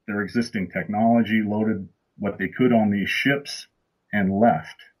took their existing technology, loaded what they could on these ships, and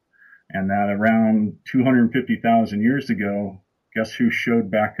left. And that around 250,000 years ago, guess who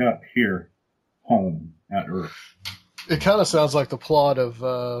showed back up here, home at Earth? It kind of sounds like the plot of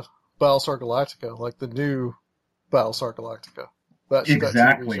Battlestar Galactica, like the new Battlestar Galactica.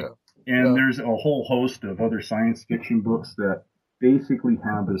 Exactly. That TV show. And there's a whole host of other science fiction books that basically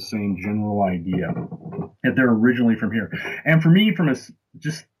have the same general idea, that they're originally from here. And for me,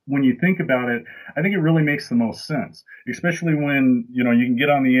 just when you think about it, I think it really makes the most sense, especially when, you know, you can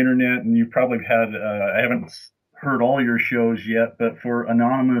get on the internet and you've probably had, I haven't heard all your shows yet, but for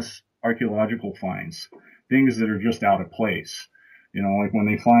anonymous archaeological finds, things that are just out of place, you know, like when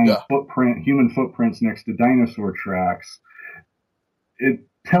they find human footprints next to dinosaur tracks, it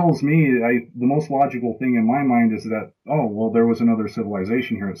tells me, the most logical thing in my mind is that, oh, well, there was another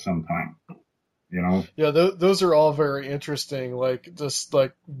civilization here at some time, you know? Yeah, those are all very interesting, like just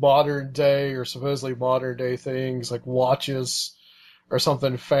like modern day or supposedly modern day things, like watches or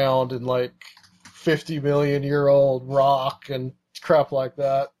something found in like 50 million year old rock and crap like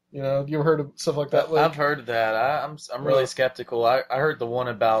that. You know, you ever heard of stuff like that? Luke? I've heard of that. I'm really skeptical. I heard the one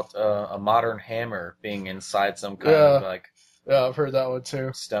about a modern hammer being inside some kind of like... Yeah, I've heard that one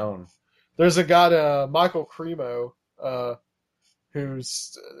too. Stone. There's a guy, Michael Cremo,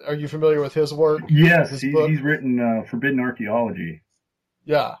 who's... Are you familiar with his work? Yes, he's written Forbidden Archaeology.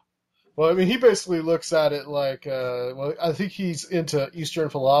 Yeah. Well, I mean, he basically looks at it like... I think he's into Eastern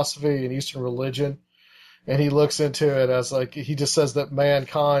philosophy and Eastern religion. And he looks into it as like, he just says that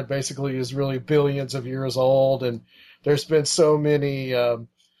mankind basically is really billions of years old, and there's been so many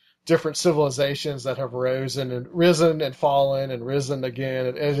different civilizations that have risen and fallen and risen again,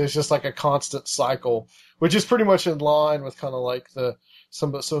 and it's just like a constant cycle, which is pretty much in line with kind of like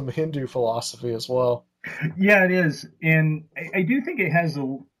some Hindu philosophy as well. Yeah, it is, and I do think it has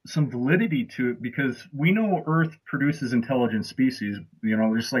some validity to it, because we know Earth produces intelligent species, you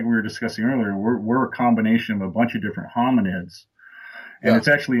know, just like we were discussing earlier. We're a combination of a bunch of different hominids, and it's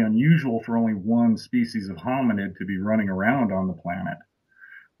actually unusual for only one species of hominid to be running around on the planet.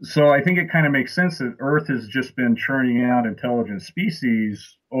 So I think it kind of makes sense that Earth has just been churning out intelligent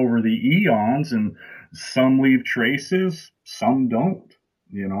species over the eons, and some leave traces, some don't.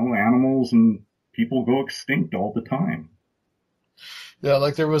 You know, animals and people go extinct all the time. Yeah,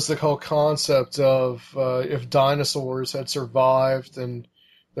 like there was the whole concept of if dinosaurs had survived, and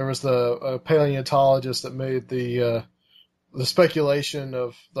there was the paleontologist that made the speculation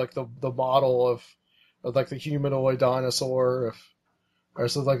of like the model of like the humanoid dinosaur, or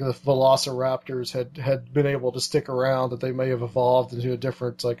so like the velociraptors had been able to stick around, that they may have evolved into a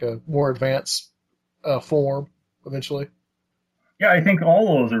different, like a more advanced form eventually. Yeah, I think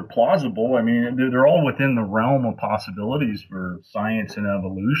all those are plausible. I mean, they're all within the realm of possibilities for science and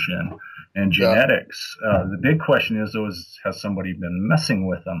evolution and genetics. The big question is, though, has somebody been messing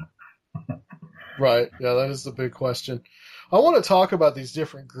with them? Right. Yeah, that is the big question. I want to talk about these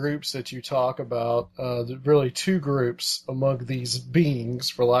different groups that you talk about. Really two groups among these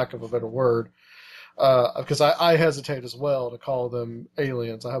beings, for lack of a better word. because I hesitate as well to call them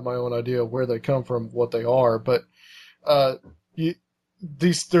aliens. I have my own idea of where they come from, what they are, but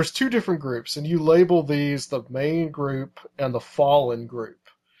there's two different groups, and you label these the main group and the fallen group.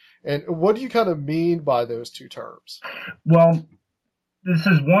 And what do you kind of mean by those two terms? Well, this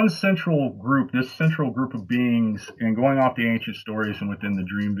is one central group, this central group of beings, and going off the ancient stories and within the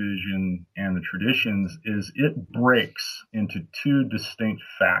dream vision and the traditions, is it breaks into two distinct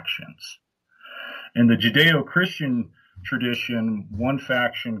factions. In the Judeo-Christian tradition, one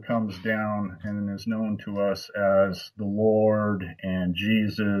faction comes down and is known to us as the Lord and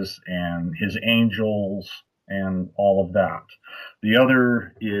Jesus and his angels and all of that. The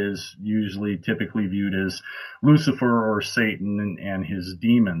other is usually typically viewed as Lucifer or Satan and his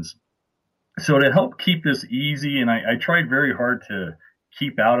demons. So to help keep this easy, and I tried very hard to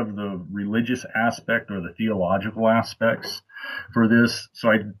keep out of the religious aspect or the theological aspects for this, so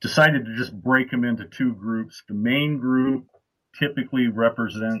I decided to just break them into two groups. The main group typically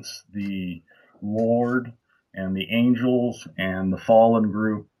represents the Lord and the angels, and the fallen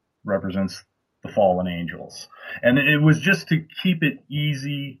group represents the fallen angels. And it was just to keep it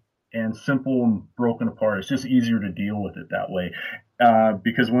easy and simple and broken apart. It's just easier to deal with it that way.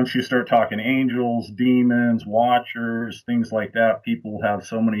 Because once you start talking angels, demons, watchers, things like that, people have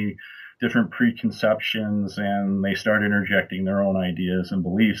so many different preconceptions, and they start interjecting their own ideas and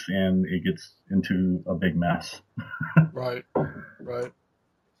beliefs, and it gets into a big mess. Right.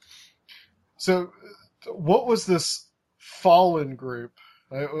 So what was this fallen group?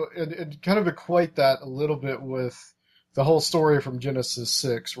 And kind of equate that a little bit with the whole story from Genesis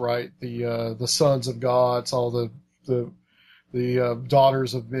 6, right? The sons of God saw the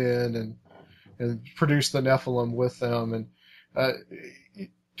daughters of men and produced the Nephilim with them. And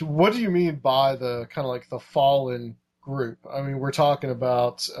what do you mean by the kind of like the fallen group? I mean, we're talking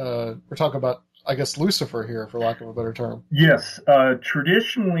about I guess Lucifer here, for lack of a better term. Yes.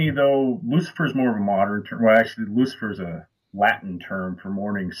 Traditionally, though, Lucifer is more of a modern term. Well, actually, Lucifer is a Latin term for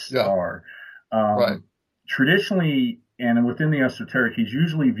morning star. Yeah. Right. Traditionally, and within the esoteric, he's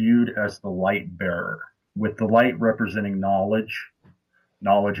usually viewed as the light bearer, with the light representing knowledge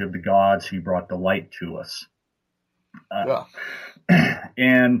of the gods. He brought the light to us.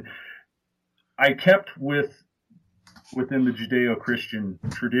 And I kept within the Judeo-Christian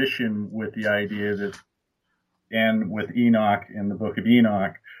tradition with the idea that, and with Enoch in the book of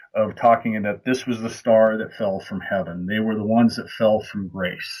Enoch, of talking that this was the star that fell from heaven. They were the ones that fell from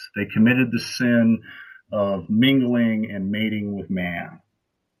grace. They committed the sin of mingling and mating with man.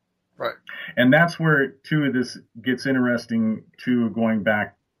 Right. And that's where, too, this gets interesting, too, going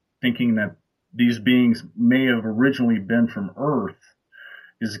back, thinking that these beings may have originally been from Earth,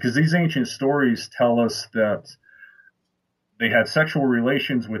 is because these ancient stories tell us that they had sexual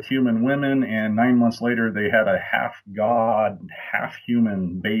relations with human women, and 9 months later they had a half-god,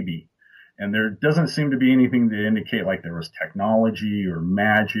 half-human baby. And there doesn't seem to be anything to indicate like there was technology or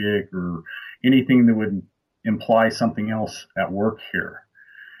magic or anything that would imply something else at work here.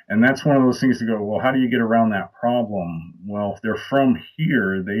 And that's one of those things to go, well, how do you get around that problem? Well, if they're from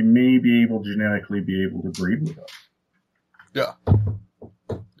here, they may be able genetically be able to breed with us. Yeah.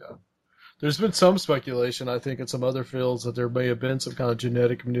 There's been some speculation, I think, in some other fields that there may have been some kind of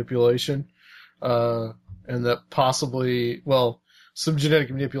genetic manipulation, and that possibly, some genetic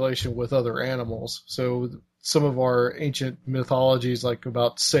manipulation with other animals. So some of our ancient mythologies, like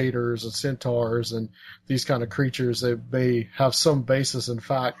about satyrs and centaurs and these kind of creatures, they may have some basis in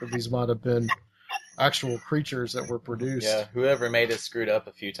fact that these might have been actual creatures that were produced. Yeah, whoever made it screwed up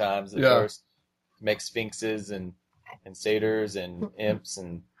a few times at first. Make sphinxes and satyrs and imps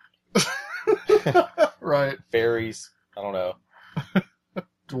and right, fairies. I don't know.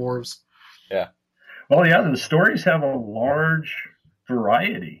 Dwarves. Yeah. Well, yeah, the stories have a large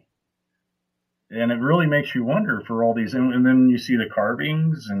variety. And it really makes you wonder for all these. And then you see the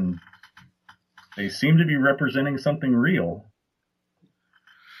carvings, and they seem to be representing something real.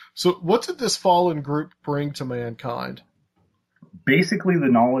 So what did this fallen group bring to mankind? Basically the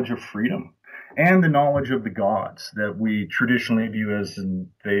knowledge of freedom and the knowledge of the gods that we traditionally view as, and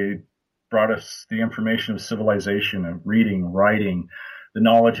they brought us the information of civilization, of reading, writing, the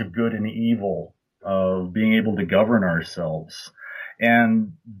knowledge of good and evil, of being able to govern ourselves.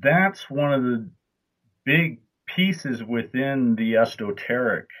 And that's one of the big pieces within the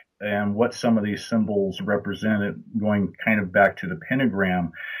esoteric and what some of these symbols represented, going kind of back to the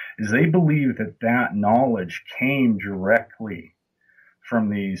pentagram, is they believe that that knowledge came directly from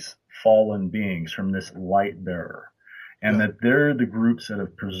these fallen beings, from this light bearer, and that they're the groups that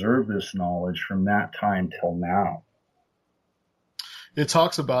have preserved this knowledge from that time till now. it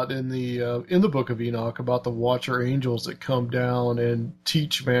talks about in the Book of Enoch about the Watcher angels that come down and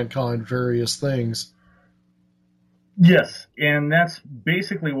teach mankind various things. Yes, and that's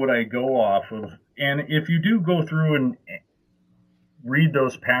basically what I go off of. And if you do go through and read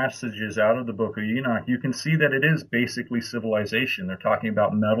those passages out of the Book of Enoch, you can see that it is basically civilization. They're talking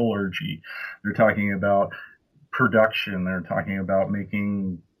about metallurgy. They're talking about production. They're talking about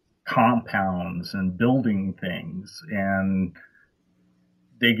making compounds and building things. And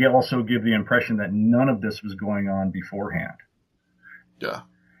they also give the impression that none of this was going on beforehand. Yeah.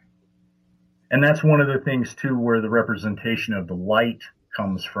 And that's one of the things, too, where the representation of the light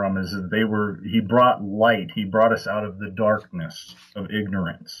comes from, is that he brought light. He brought us out of the darkness of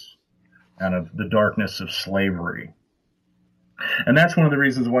ignorance and of the darkness of slavery. And that's one of the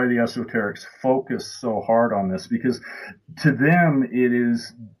reasons why the esoterics focus so hard on this, because to them it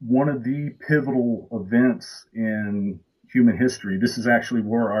is one of the pivotal events in human history. This is actually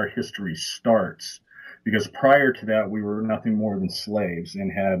where our history starts, because prior to that we were nothing more than slaves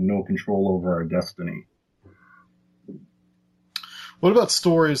and had no control over our destiny. What about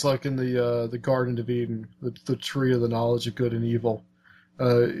stories like in the Garden of Eden, the tree of the knowledge of good and evil?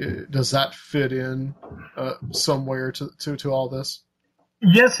 Does that fit in somewhere to all this?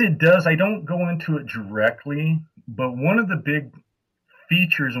 Yes, it does. I don't go into it directly, but one of the big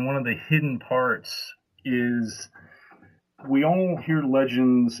features and one of the hidden parts is we all hear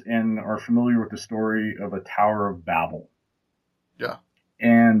legends and are familiar with the story of a Tower of Babel. Yeah.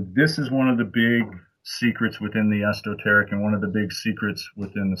 And this is one of the big secrets within the esoteric and one of the big secrets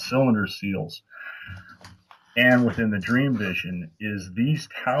within the cylinder seals and within the dream vision is these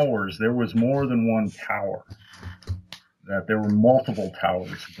towers. There was more than one tower, that there were multiple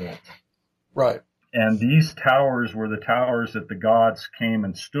towers built. Right. And these towers were the towers that the gods came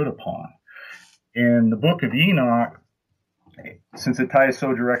and stood upon. In the Book of Enoch, since it ties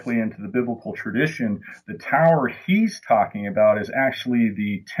so directly into the biblical tradition, the tower he's talking about is actually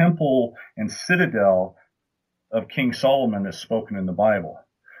the temple and citadel of King Solomon as spoken in the Bible.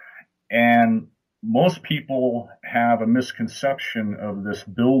 And most people have a misconception of this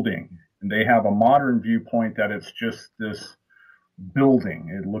building, and they have a modern viewpoint that it's just this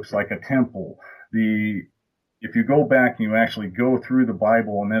building. It looks like a temple. If you go back and you actually go through the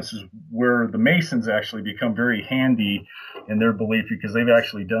Bible, and this is where the Masons actually become very handy in their belief, because they've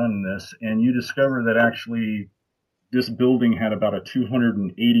actually done this, and you discover that actually this building had about a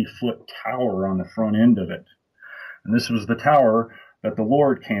 280-foot tower on the front end of it. And this was the tower that the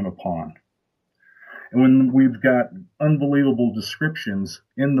Lord came upon. And when we've got unbelievable descriptions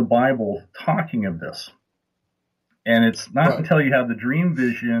in the Bible talking of this, and it's not until you have the dream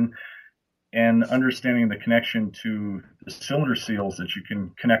vision and understanding the connection to the cylinder seals that you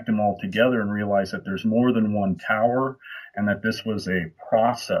can connect them all together and realize that there's more than one tower and that this was a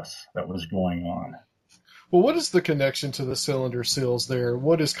process that was going on. Well, what is the connection to the cylinder seals there?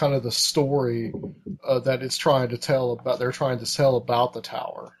 What is kind of the story that it's trying to tell about? They're trying to tell about the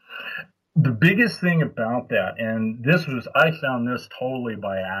tower. The biggest thing about that, and I found this totally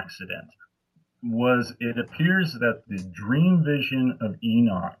by accident, was it appears that the dream vision of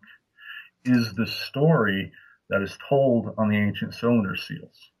Enoch is the story that is told on the ancient cylinder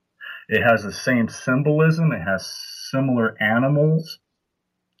seals. It has the same symbolism. It has similar animals.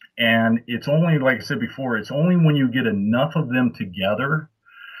 And it's only, like I said before, it's only when you get enough of them together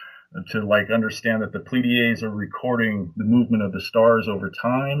to understand that the Pleiades are recording the movement of the stars over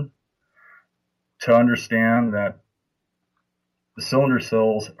time, to understand that the cylinder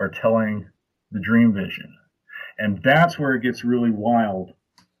cells are telling the dream vision. And that's where it gets really wild,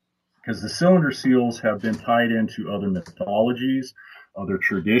 because the cylinder seals have been tied into other mythologies, other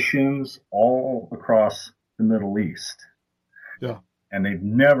traditions, all across the Middle East. Yeah. And they've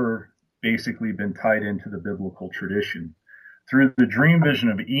never basically been tied into the biblical tradition. Through the dream vision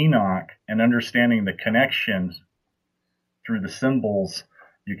of Enoch and understanding the connections through the symbols,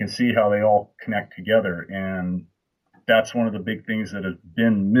 you can see how they all connect together. And that's one of the big things that has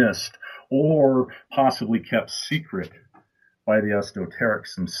been missed or possibly kept secret by the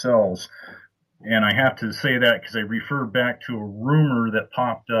esoterics themselves. And I have to say that because I refer back to a rumor that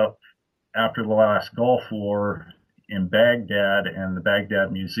popped up after the last Gulf War in Baghdad and the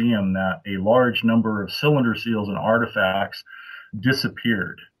Baghdad Museum, that a large number of cylinder seals and artifacts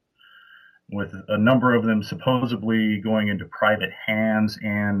disappeared, with a number of them supposedly going into private hands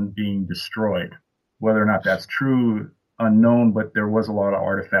and being destroyed. Whether or not that's true, unknown, but there was a lot of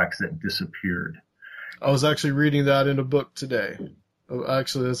artifacts that disappeared. I was actually reading that in a book today.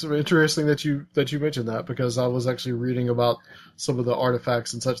 Actually, it's interesting that you mentioned that, because I was actually reading about some of the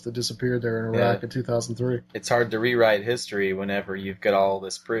artifacts and such that disappeared there in Iraq in 2003. It's hard to rewrite history whenever you've got all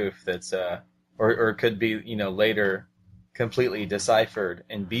this proof that's or could be later completely deciphered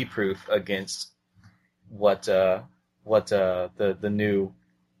and be proof against what the new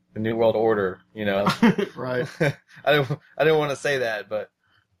world order. Right. I don't want to say that, but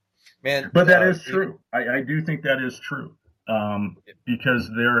man. But that is true. I do think that is true. Because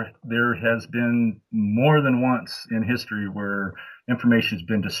there has been more than once in history where information's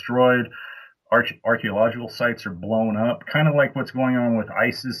been destroyed, archaeological sites are blown up, kind of like what's going on with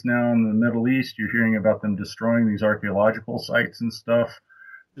ISIS now in the Middle East. You're hearing about them destroying these archaeological sites and stuff.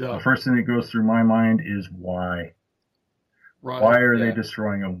 Yeah. The first thing that goes through my mind is why. Right. Why are they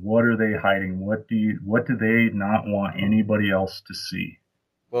destroying them? What are they hiding? What do they not want anybody else to see?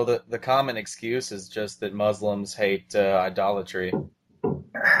 Well, the common excuse is just that Muslims hate idolatry.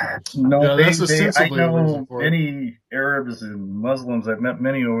 No, Yeah, that's I ostensibly the reason know for it. many Arabs and Muslims. I've met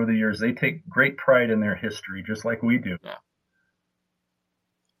many over the years. They take great pride in their history, just like we do.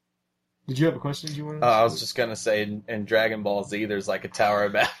 Did you have a question you wanted to I was just gonna say, in Dragon Ball Z, there's like a Tower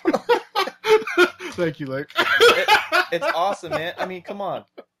of Babel. Thank you, Luke. It's awesome, man. I mean, come on.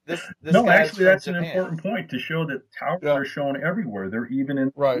 This No, guy's actually, from that's an Japan. important point to show that towers are shown everywhere. They're even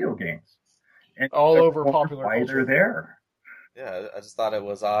in Right. video games. And All that's over popular why culture. they're there. Yeah, I just thought it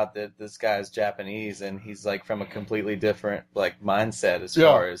was odd that this guy's Japanese and he's like from a completely different mindset as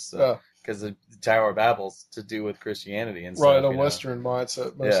far as because the Tower of Babel's to do with Christianity and Right, stuff. a Western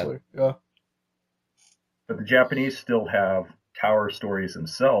mindset mostly. Yeah. But the Japanese still have tower stories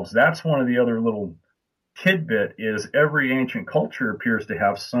themselves. That's one of the other little tidbit is every ancient culture appears to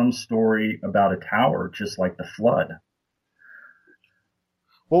have some story about a tower, just like the flood.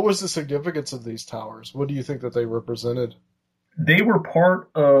 What was the significance of these towers? What do you think that they represented? They were part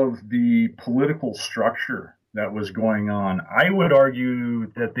of the political structure that was going on. I would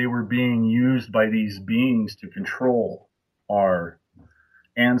argue that they were being used by these beings to control our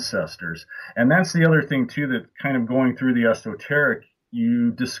ancestors. And that's the other thing, too, that kind of going through the esoteric,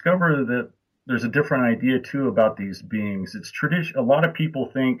 you discover that there's a different idea, too, about these beings. It's tradition. A lot of people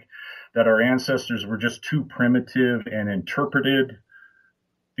think that our ancestors were just too primitive and interpreted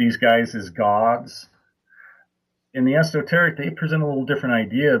these guys as gods. In the esoteric, they present a little different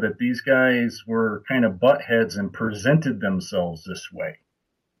idea that these guys were kind of butt heads and presented themselves this way.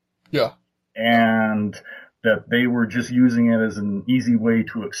 Yeah. And that they were just using it as an easy way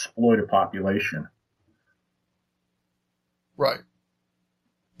to exploit a population. Right.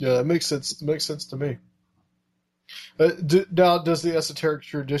 Yeah, that makes sense. It makes sense to me. Now, does the esoteric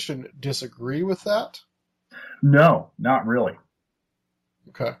tradition disagree with that? No, not really.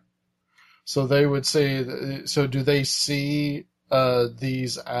 Okay. So they would say, so do they see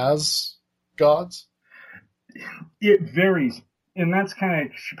these as gods? It varies. And that's kind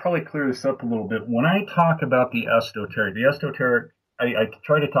of, should probably clear this up a little bit. When I talk about the esoteric, I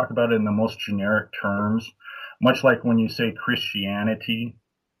try to talk about it in the most generic terms, much like when you say Christianity.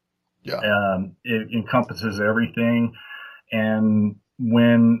 Yeah. It encompasses everything. And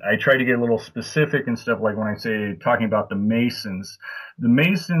when I try to get a little specific and stuff, like when I say talking about the Masons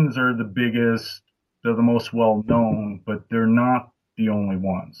are the biggest, they're the most well known, but they're not the only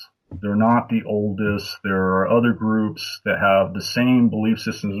ones. They're not the oldest. There are other groups that have the same belief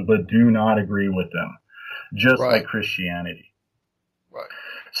systems but do not agree with them, just like Christianity. Right.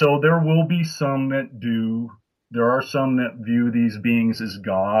 So there will be some that do. There are some that view these beings as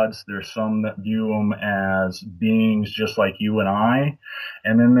gods. There's some that view them as beings just like you and I.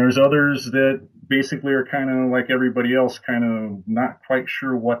 And then there's others that basically are kind of like everybody else, kind of not quite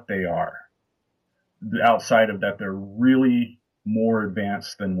sure what they are. Outside of that, they're really more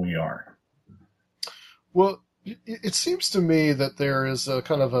advanced than we are. Well, it seems to me that there is a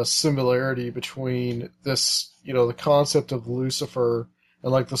kind of a similarity between this, the concept of Lucifer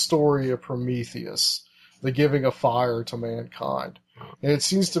and like the story of Prometheus, the giving of fire to mankind. And it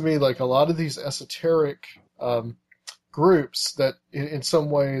seems to me like a lot of these esoteric groups that in some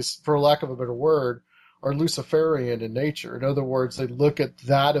ways, for lack of a better word, are Luciferian in nature. In other words, they look at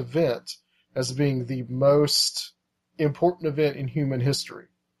that event as being the most important event in human history.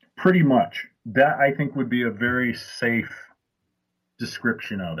 Pretty much. That, I think, would be a very safe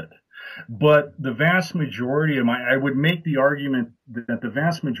description of it. But the vast majority of I would make the argument that the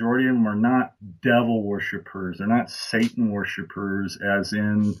vast majority of them are not devil worshippers. They're not Satan worshippers, as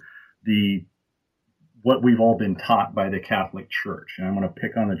in what we've all been taught by the Catholic Church. And I'm going to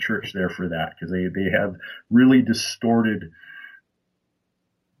pick on the church there for that, because they have really distorted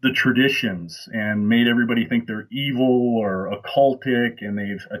the traditions and made everybody think they're evil or occultic, and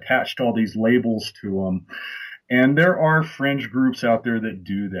they've attached all these labels to them. And there are fringe groups out there that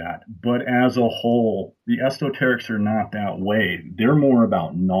do that. But as a whole, the esoterics are not that way. They're more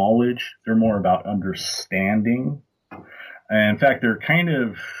about knowledge. They're more about understanding. And in fact, they're kind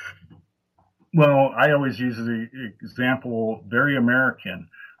of, well, I always use the example, very American.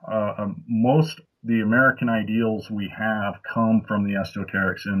 Most the American ideals we have come from the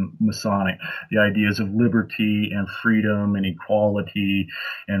esoterics and Masonic. The ideas of liberty and freedom and equality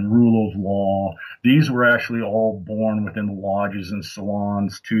and rule of law. These were actually all born within the lodges and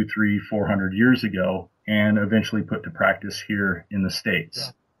salons 200, 300, 400 years ago and eventually put to practice here in the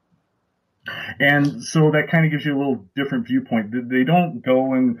States. Yeah. And so that kind of gives you a little different viewpoint. They don't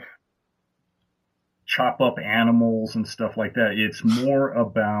go and chop up animals and stuff like that. It's more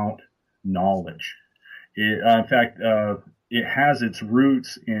about knowledge. In fact, it has its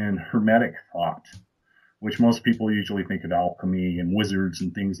roots in Hermetic thought, which most people usually think of alchemy and wizards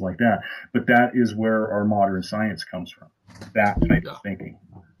and things like that. But that is where our modern science comes from, that type of thinking.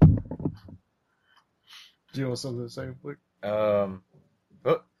 Do you want something to say, Blake?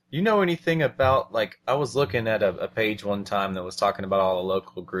 But you know anything about, like, I was looking at a page one time that was talking about all the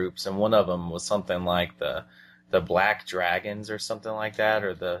local groups, and one of them was something like the Black Dragons or something like that,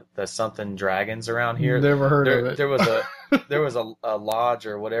 or the something dragons around here. Never heard of it. There was a lodge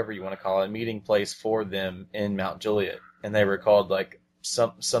or whatever you want to call it, a meeting place for them in Mount Juliet, and they were called like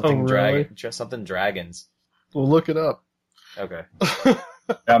something dragons. Well, look it up. Okay.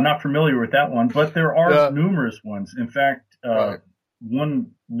 I'm not familiar with that one, but there are numerous ones. In fact,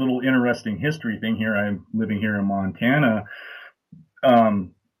 one little interesting history thing here. I'm living here in Montana.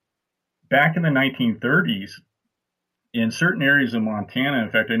 Back in the 1930s, in certain areas of Montana,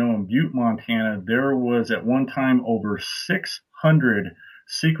 in fact, I know in Butte, Montana, there was at one time over 600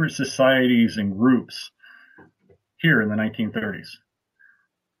 secret societies and groups here in the 1930s.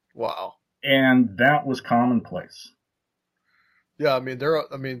 Wow. And that was commonplace. Yeah, they're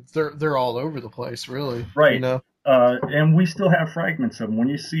all over the place, really. Right. You know? And we still have fragments of them. When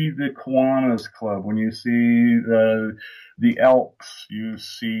you see the Kiwanis Club, when you see the Elks, you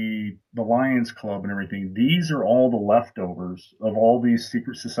see the Lions Club and everything, these are all the leftovers of all these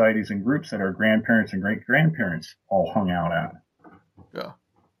secret societies and groups that our grandparents and great-grandparents all hung out at. Yeah.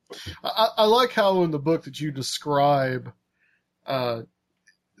 I like how in the book that you describe, not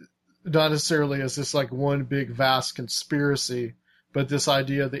necessarily as this like one big vast conspiracy, but this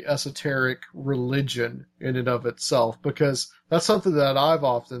idea of the esoteric religion in and of itself, because that's something that I've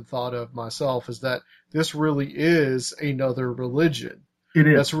often thought of myself, is that this really is another religion. It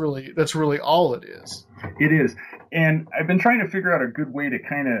is. That's really all it is. It is. And I've been trying to figure out a good way to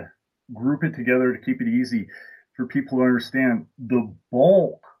kind of group it together to keep it easy for people to understand. The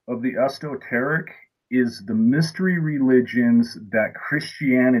bulk of the esoteric is the mystery religions that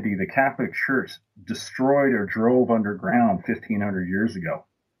Christianity, the Catholic Church, destroyed or drove underground 1,500 years ago.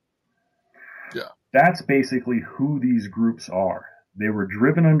 Yeah. That's basically who these groups are. They were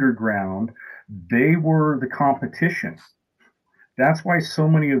driven underground. They were the competition. That's why so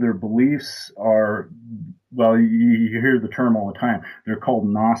many of their beliefs are, well, you hear the term all the time. They're called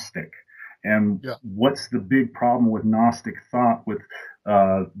Gnostic. And what's the big problem with Gnostic thought with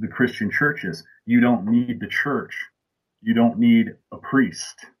the Christian churches? You don't need the church. You don't need a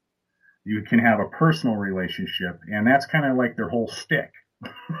priest. You can have a personal relationship, and that's kind of like their whole shtick.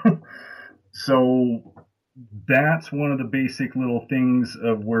 So that's one of the basic little things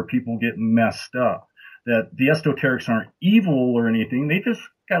of where people get messed up. That the esoterics aren't evil or anything. They just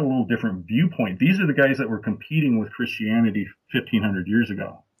got a little different viewpoint. These are the guys that were competing with Christianity 1,500 years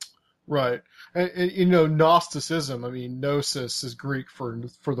ago. Right. And you know, Gnosticism, gnosis is Greek for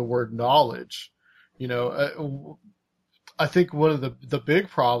the word knowledge. You know, I think one of the big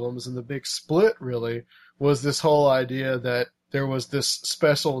problems and the big split really was this whole idea that there was this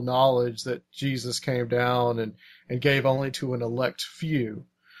special knowledge that Jesus came down and gave only to an elect few.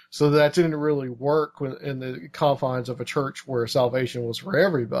 So that didn't really work in the confines of a church where salvation was for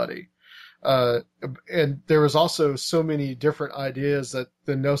everybody. And there was also so many different ideas that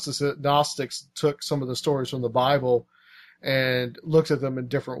the Gnostics took some of the stories from the Bible and looked at them in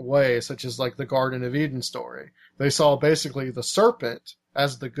different ways, such as like the Garden of Eden story. They saw basically the serpent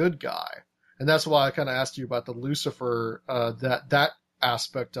as the good guy. And that's why I kind of asked you about the Lucifer, that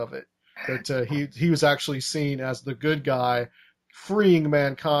aspect of it, that he was actually seen as the good guy, freeing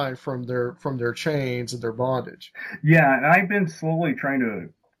mankind from their chains and their bondage. Yeah, and I've been slowly trying to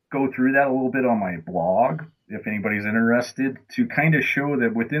go through that a little bit on my blog, if anybody's interested, to kind of show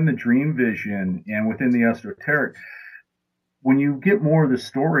that within the dream vision and within the esoteric, when you get more of the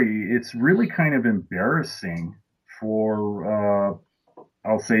story, it's really kind of embarrassing for,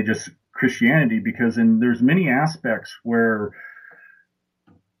 I'll say, just Christianity, because there's many aspects where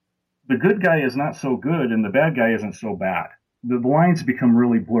the good guy is not so good and the bad guy isn't so bad. The lines become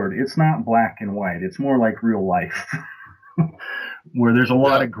really blurred. It's not black and white. It's more like real life, where there's a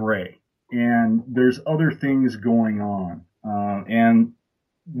lot of gray, and there's other things going on. And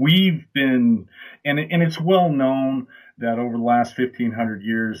we've been, and it's well known that over the last 1,500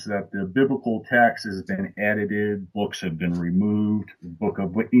 years that the biblical text has been edited, books have been removed. The book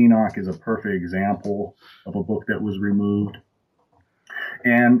of Enoch is a perfect example of a book that was removed.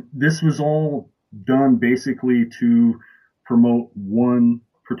 And this was all done basically to promote one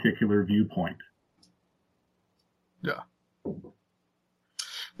particular viewpoint. Yeah.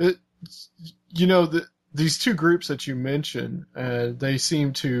 These two groups that you mentioned, they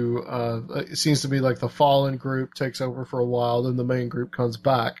seem to, it seems to be like the fallen group takes over for a while, then the main group comes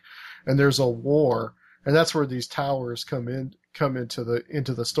back, and there's a war, and that's where these towers come into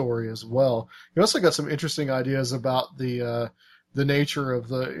the story as well. You also got some interesting ideas about the nature of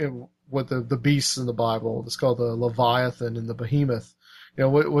the beasts in the Bible. It's called the Leviathan and the Behemoth.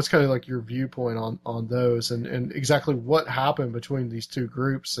 What's kind of like your viewpoint on those, and exactly what happened between these two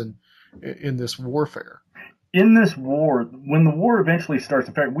groups and in this warfare? In this war, when the war eventually starts,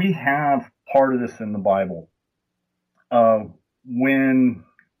 in fact, we have part of this in the Bible. When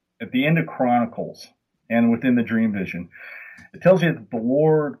at the end of Chronicles and within the dream vision, it tells you that the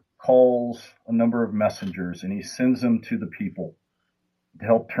Lord calls a number of messengers and he sends them to the people to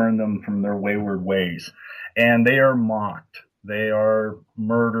help turn them from their wayward ways. And they are mocked. They are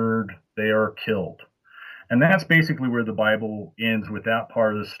murdered. They are killed. And that's basically where the Bible ends with that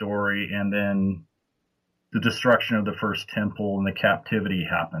part of the story, and then the destruction of the first temple and the captivity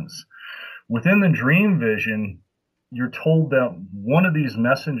happens. Within the dream vision, you're told that one of these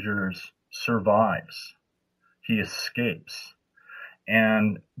messengers survives. He escapes.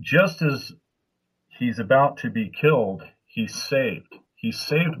 And just as he's about to be killed, he's saved. He's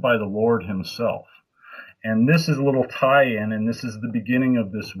saved by the Lord himself. And this is a little tie-in, and this is the beginning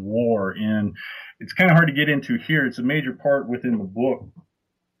of this war. And it's kind of hard to get into here. It's a major part within the book.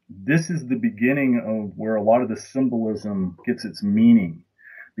 This is the beginning of where a lot of the symbolism gets its meaning,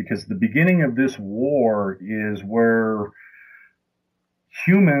 because the beginning of this war is where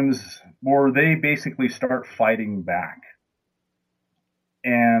humans, or they basically start fighting back.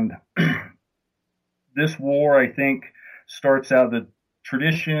 And this war, I think, starts out the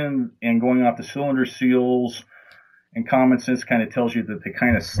tradition and going off the cylinder seals and common sense kind of tells you that they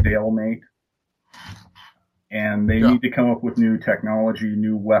kind of stalemate. And they need to come up with new technology,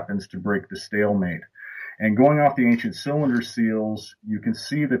 new weapons to break the stalemate. And going off the ancient cylinder seals, you can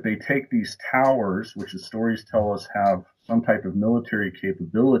see that they take these towers, which the stories tell us have some type of military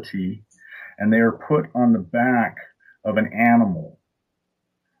capability, and they are put on the back of an animal,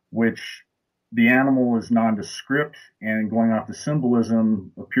 which the animal is nondescript, and going off the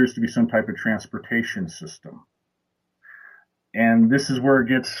symbolism appears to be some type of transportation system. And this is where it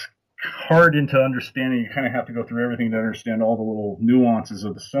gets hard into understanding. You kind of have to go through everything to understand all the little nuances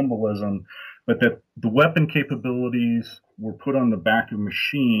of the symbolism, but that the weapon capabilities were put on the back of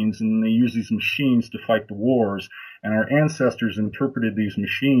machines, and they use these machines to fight the wars, and our ancestors interpreted these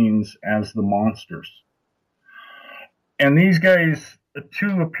machines as the monsters. And these guys,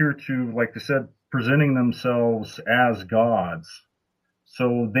 too, appear to, like I said, presenting themselves as gods.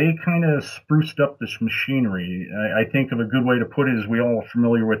 So they kind of spruced up this machinery. I think of a good way to put it is we all are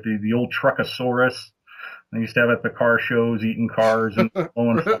familiar with the old Truckosaurus. They used to have at the car shows, eating cars and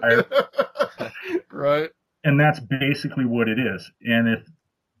blowing fire. Right. And that's basically what it is. And if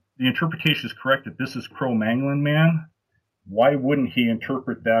the interpretation is correct that this is Cro-Magnon Man, why wouldn't he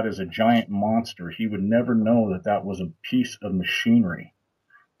interpret that as a giant monster? He would never know that that was a piece of machinery,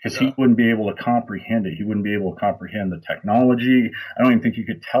 because he wouldn't be able to comprehend it. He wouldn't be able to comprehend the technology. I don't even think you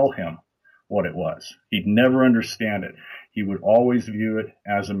could tell him what it was. He'd never understand it. He would always view it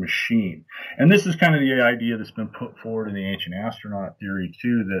as a machine. And this is kind of the idea that's been put forward in the ancient astronaut theory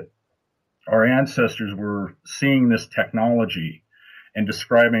too, that our ancestors were seeing this technology and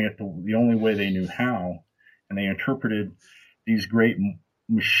describing it the only way they knew how. And they interpreted these great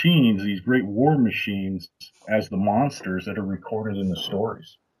machines, these great war machines, as the monsters that are recorded in the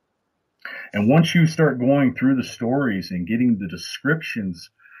stories. And once you start going through the stories and getting the descriptions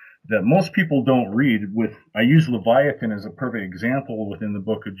that most people don't read, I use Leviathan as a perfect example within the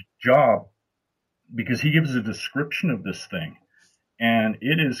book of Job, because he gives a description of this thing. And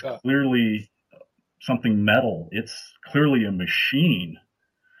it is clearly something metal. It's clearly a machine.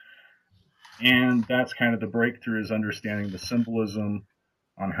 And that's kind of the breakthrough, is understanding the symbolism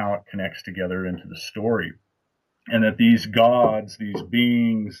on how it connects together into the story. And that these gods, these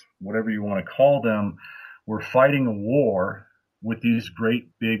beings, whatever you want to call them, were fighting a war with these great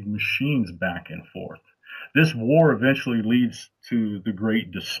big machines back and forth. This war eventually leads to the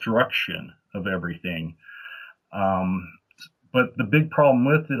great destruction of everything. But the big problem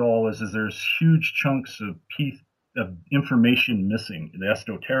with it all is there's huge chunks of information missing. The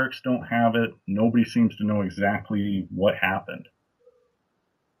esoterics don't have it. Nobody seems to know exactly what happened.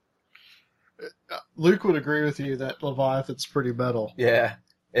 Luke would agree with you that Leviathan's pretty metal. Yeah.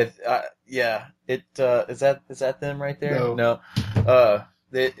 Is that them right there? No.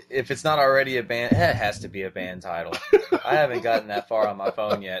 If it's not already a band, it has to be a band title. I haven't gotten that far on my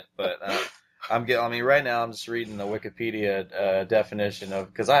phone yet, but right now I'm just reading the Wikipedia definition of,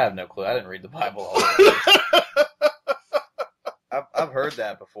 because I have no clue. I didn't read the Bible all the way. I've heard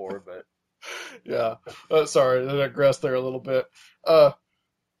that before, but yeah. Sorry, I digressed there a little bit. But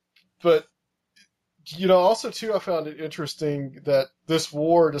also too, I found it interesting that this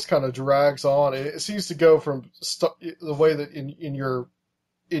war just kind of drags on. It seems to go from the way that in your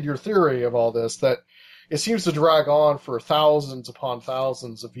theory of all this, that it seems to drag on for thousands upon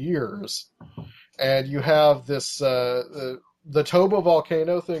thousands of years. And you have this, the Toba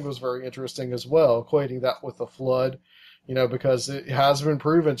volcano thing was very interesting as well, equating that with the flood, because it has been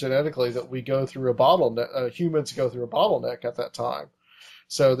proven genetically that we go through a bottleneck, humans go through a bottleneck at that time.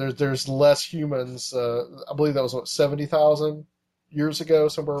 So there's less humans, I believe that was 70,000 years ago,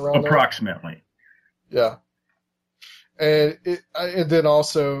 somewhere around there? Approximately. Yeah. And then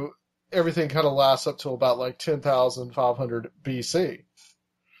also everything kind of lasts up to about like 10,500 BC.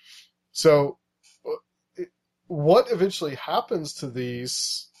 So what eventually happens to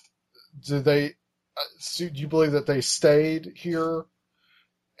these? Do you believe that they stayed here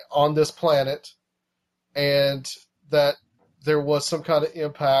on this planet and that there was some kind of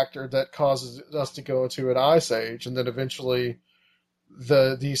impact or that causes us to go into an ice age, and then eventually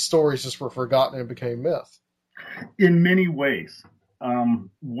these stories just were forgotten and became myth? In many ways.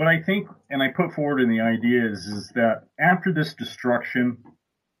 What I think, and I put forward in the idea is that after this destruction,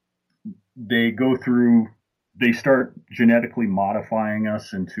 they start genetically modifying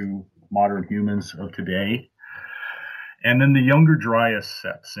us into modern humans of today. And then the Younger Dryas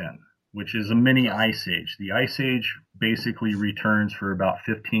sets in, which is a mini ice age. The ice age basically returns for about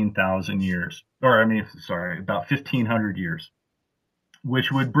 15,000 years, about 1,500 years,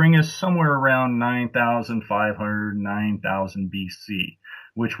 which would bring us somewhere around 9,500, 9,000 BC,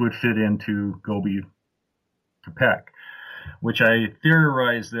 which would fit into Göbekli Tepe, which I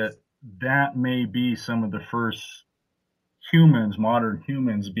theorize that may be some of the first modern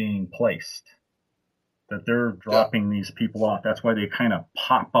humans being placed. That they're dropping these people off. That's why they kind of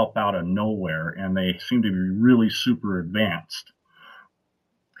pop up out of nowhere, and they seem to be really super advanced.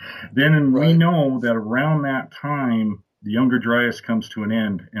 Then we know that around that time, the Younger Dryas comes to an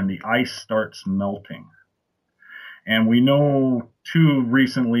end, and the ice starts melting. And we know, too,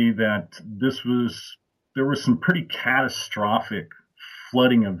 recently that there was some pretty catastrophic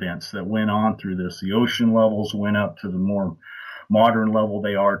flooding events that went on through this. The ocean levels went up to the more modern level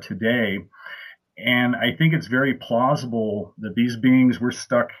they are today. And I think it's very plausible that these beings were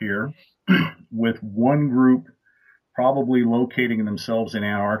stuck here with one group probably locating themselves in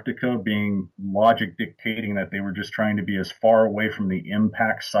Antarctica, being logic dictating that they were just trying to be as far away from the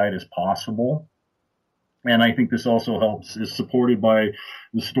impact site as possible. And I think this also is supported by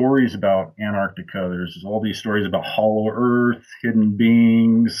the stories about Antarctica. There's all these stories about hollow earth, hidden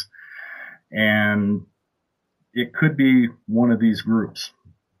beings, and it could be one of these groups.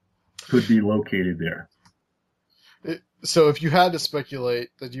 Could be located there. So if you had to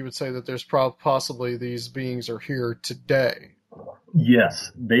speculate, that you would say that there's possibly these beings are here today.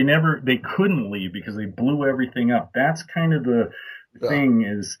 Yes. They couldn't leave because they blew everything up. That's kind of the thing,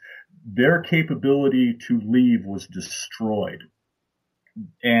 is their capability to leave was destroyed.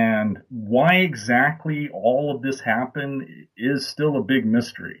 And why exactly all of this happened is still a big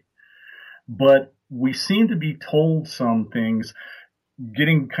mystery. But we seem to be told some things,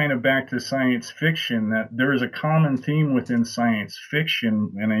 getting kind of back to science fiction, that there is a common theme within science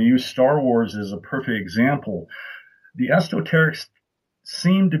fiction, and I use Star Wars as a perfect example. The esoterics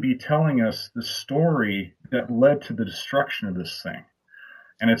seem to be telling us the story that led to the destruction of this thing.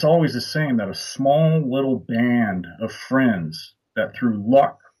 And it's always the same, that a small little band of friends that through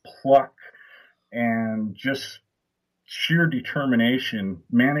luck, pluck, and just sheer determination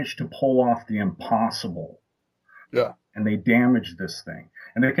managed to pull off the impossible. Yeah. And they damage this thing.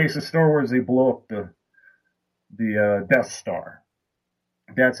 In the case of Star Wars, they blow up the Death Star.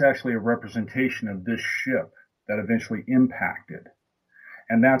 that's actually a representation of this ship that eventually impacted.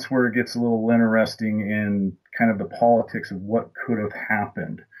 And that's where it gets a little interesting in kind of the politics of what could have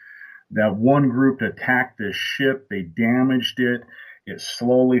happened. That one group attacked this ship, they damaged it, it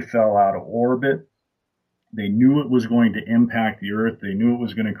slowly fell out of orbit. They knew it was going to impact the Earth, they knew it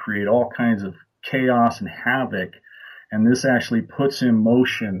was going to create all kinds of chaos and havoc, and this actually puts in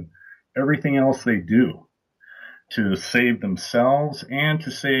motion everything else they do to save themselves and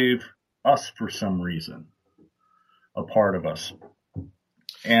to save us for some reason, a part of us.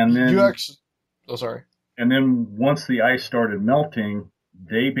 And then And then once the ice started melting,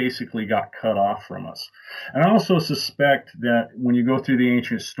 they basically got cut off from us. And I also suspect that when you go through the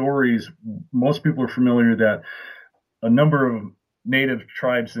ancient stories, most people are familiar that a number of native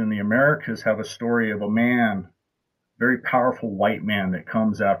tribes in the Americas have a story of a man, very powerful white man that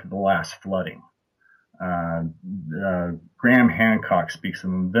comes after the last flooding. Graham Hancock speaks of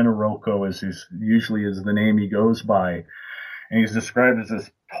him. Veneroko usually is the name he goes by. And he's described as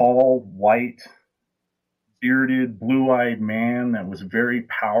this tall, white, bearded, blue-eyed man that was very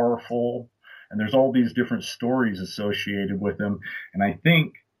powerful. And there's all these different stories associated with him. And I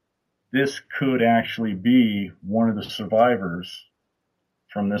think this could actually be one of the survivors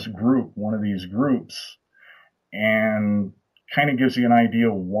from this group, one of these groups. And kind of gives you an idea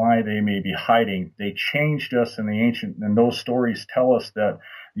of why they may be hiding. They changed us in the ancient, and those stories tell us that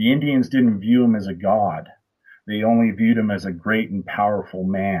the Indians didn't view him as a god. They only viewed him as a great and powerful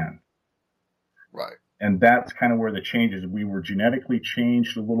man. Right. And that's kind of where the change is. We were genetically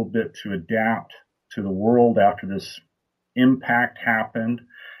changed a little bit to adapt to the world after this impact happened.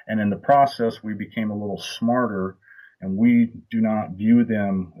 And in the process, we became a little smarter, and we do not view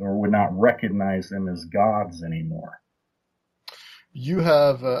them or would not recognize them as gods anymore. You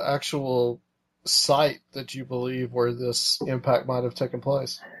have an actual site that you believe where this impact might have taken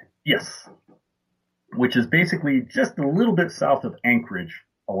place. Yes. Which is basically just a little bit south of Anchorage,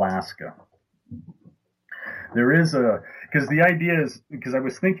 Alaska. There is because the idea is, because I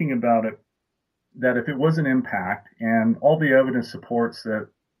was thinking about it, that if it was an impact, and all the evidence supports that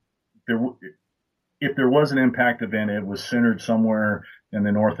if there was an impact event, it was centered somewhere in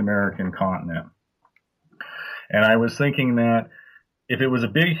the North American continent. And I was thinking that if it was a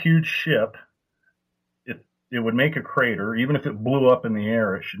big, huge ship, it would make a crater. Even if it blew up in the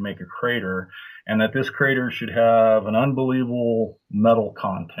air, it should make a crater. And that this crater should have an unbelievable metal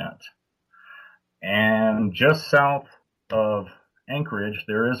content. And just south of Anchorage,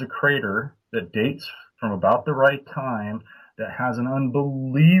 there is a crater that dates from about the right time that has an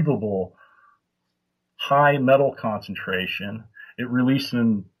unbelievable high metal concentration. It released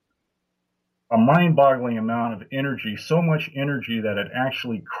a mind-boggling amount of energy, so much energy that it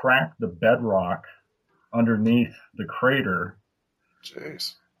actually cracked the bedrock underneath the crater.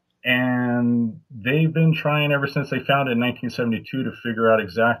 Jeez. And they've been trying ever since they found it in 1972 to figure out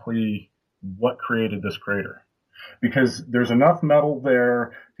exactly what created this crater. Because there's enough metal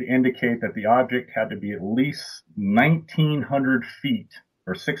there to indicate that the object had to be at least 1,900 feet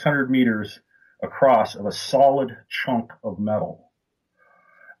or 600 meters across of a solid chunk of metal.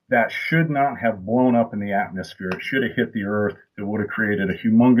 That should not have blown up in the atmosphere. It should have hit the Earth. It would have created a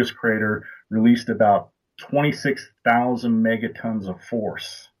humongous crater, released about 26,000 megatons of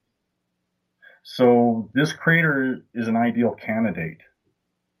force. So this crater is an ideal candidate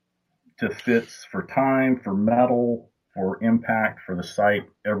to fits for time, for metal, for impact, for the site,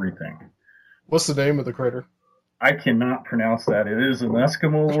 everything. What's the name of the crater? I cannot pronounce that. It is an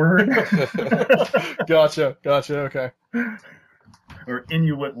Eskimo word. Gotcha, okay. Or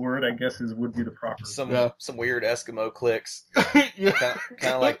Inuit word, I guess would be the proper. Some weird Eskimo clicks, Yeah.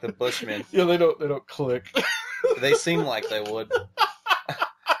 kind of like the Bushmen. Yeah, they don't click. They seem like they would,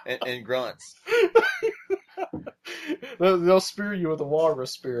 and grunts. They'll spear you with a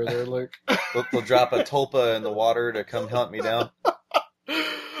walrus spear. They're like, They'll drop a tulpa in the water to come hunt me down.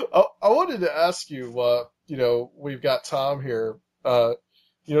 I wanted to ask you, we've got Tom here, kind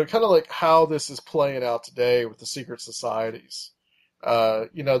of like how this is playing out today with the secret societies.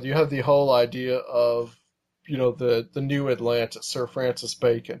 You have the whole idea of, the new Atlantis, Sir Francis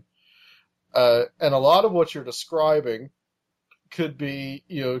Bacon. And a lot of what you're describing could be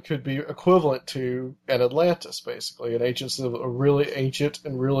equivalent to an Atlantis, basically, a really ancient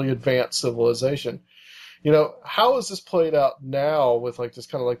and really advanced civilization. How is this played out now with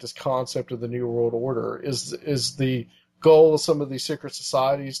this concept of the New World Order? Is the goal of some of these secret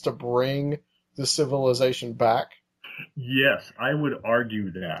societies to bring the civilization back? Yes, I would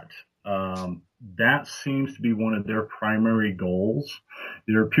argue that. That seems to be one of their primary goals.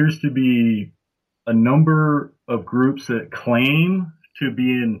 There appears to be a number of groups that claim to be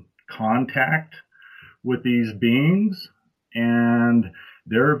in contact with these beings, and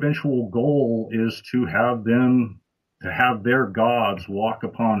their eventual goal is to have their gods walk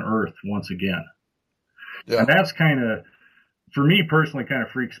upon Earth once again. Yeah. And that's kind of, for me personally, kind of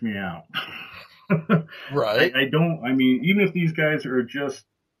freaks me out. Right. I mean, even if these guys are just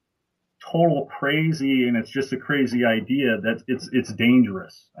total crazy and it's just a crazy idea, that it's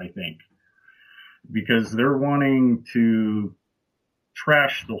dangerous, I think, because they're wanting to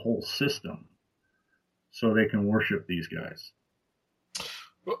trash the whole system so they can worship these guys.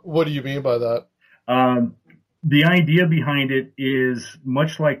 What do you mean by that? The idea behind it is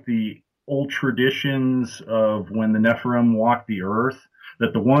much like the old traditions of when the Nephilim walked the earth,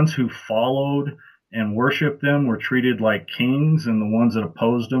 that the ones who followed and worshiped them were treated like kings, and the ones that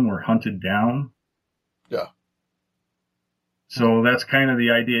opposed them were hunted down. Yeah. So that's kind of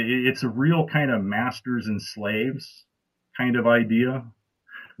the idea. It's a real kind of masters and slaves kind of idea,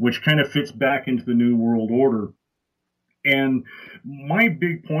 which kind of fits back into the New World Order. And my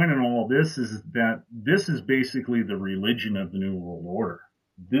big point in all of this is that this is basically the religion of the New World Order.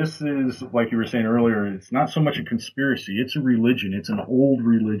 This is, like you were saying earlier, it's not so much a conspiracy, it's a religion. It's an old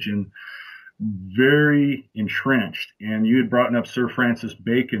religion, very entrenched. And you had brought up Sir Francis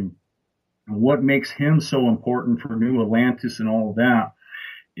Bacon. What makes him so important for New Atlantis and all of that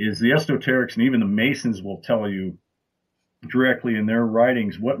is the esoterics, and even the Masons will tell you directly in their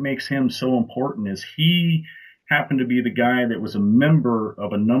writings, what makes him so important is he happened to be the guy that was a member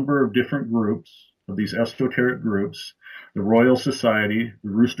of a number of different groups, of these esoteric groups, the Royal Society, the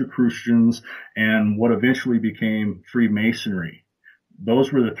Rooster-Christians, and what eventually became Freemasonry.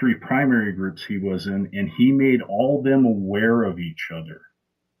 Those were the three primary groups he was in, and he made all of them aware of each other.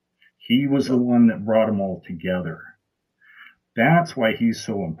 He was the one that brought them all together. That's why he's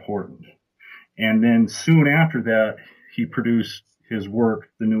so important. And then soon after that, he produced his work,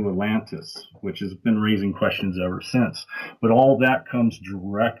 The New Atlantis, which has been raising questions ever since. But all that comes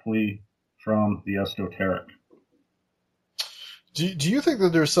directly from the esoteric. Do you think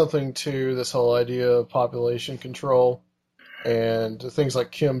that there's something to this whole idea of population control and things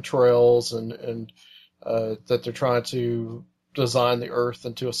like chemtrails and that they're trying to design the Earth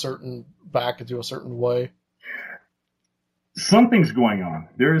into a certain way? Something's going on.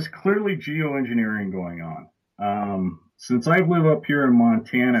 There is clearly geoengineering going on. Since I've lived up here in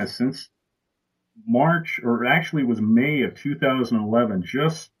Montana since March, or actually it was May of 2011,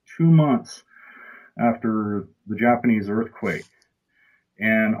 just 2 months after the Japanese earthquake,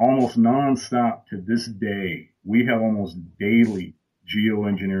 and almost nonstop to this day, we have almost daily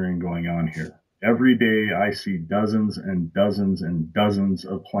geoengineering going on here. Every day I see dozens and dozens and dozens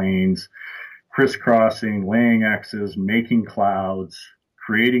of planes crisscrossing, laying X's, making clouds,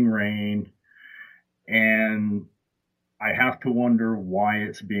 creating rain, and I have to wonder why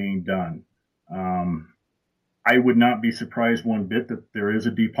it's being done. I would not be surprised one bit that there is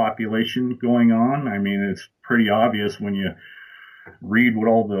a depopulation going on. I mean, it's pretty obvious when you read what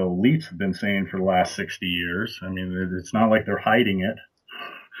all the elites have been saying for the last 60 years. I mean, it's not like they're hiding it.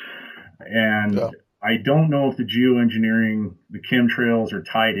 And yeah. I don't know if the geoengineering, the chemtrails are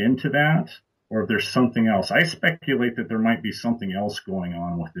tied into that, or if there's something else. I speculate that there might be something else going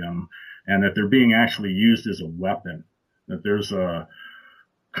on with them, and that they're being actually used as a weapon. That there's a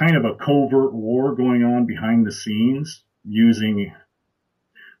kind of a covert war going on behind the scenes using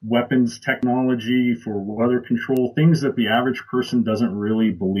weapons technology for weather control, things that the average person doesn't really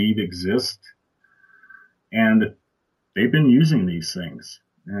believe exist. And they've been using these things,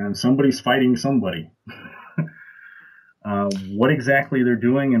 and somebody's fighting somebody. What exactly they're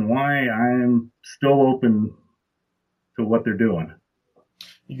doing and why, I'm still open to what they're doing.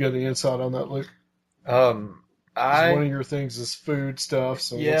 You got any insight on that, Luke? One of your things is food stuff,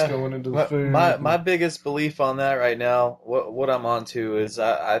 so what's going into the food? My biggest belief on that right now, what I'm onto is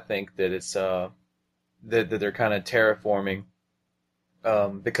I think that it's that they're kind of terraforming,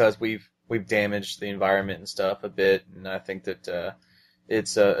 because we've damaged the environment and stuff a bit, and I think that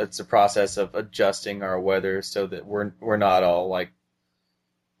it's a process of adjusting our weather so that we're not all like,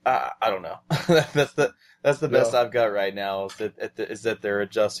 I don't know. That's the best I've got right now, is that they're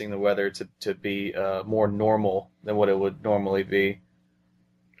adjusting the weather to be more normal than what it would normally be.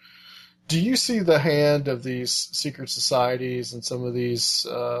 Do you see the hand of these secret societies and some of these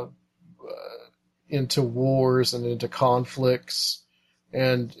into wars and into conflicts,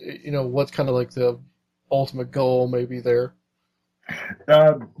 and what's kind of like the ultimate goal maybe there?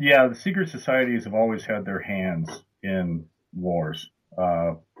 The secret societies have always had their hands in wars.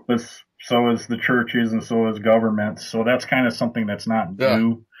 But so is the churches and so is governments. So that's kind of something that's not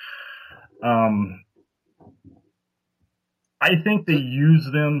new. I think they use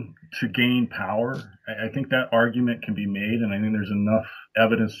them to gain power. I think that argument can be made, and I think there's enough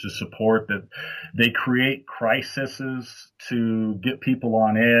evidence to support that they create crises to get people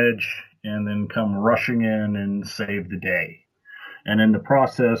on edge and then come rushing in and save the day. And in the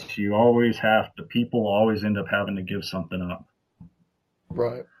process, people always end up having to give something up.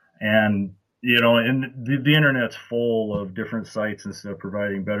 Right. And, and the internet's full of different sites and stuff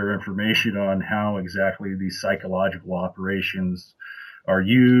providing better information on how exactly these psychological operations are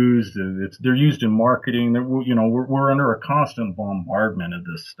used. They're used in marketing. We're under a constant bombardment of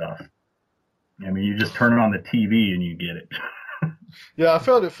this stuff. I mean, you just turn it on the TV and you get it. Yeah, I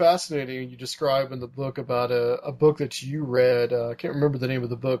found it fascinating. You describe in the book about a book that you read. I can't remember the name of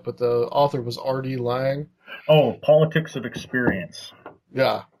the book, but the author was R.D. Laing. Oh, Politics of Experience.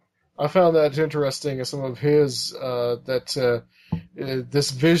 Yeah. I found that interesting as some of his,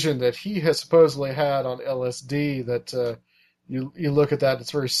 this vision that he has supposedly had on LSD, that you look at that,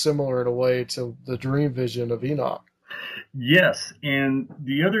 it's very similar in a way to the dream vision of Enoch. Yes, and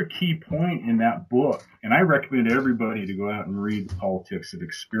the other key point in that book, and I recommend everybody to go out and read Politics of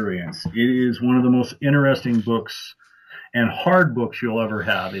Experience. It is one of the most interesting books and hard books you'll ever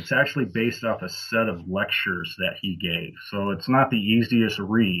have. It's actually based off a set of lectures that he gave, so it's not the easiest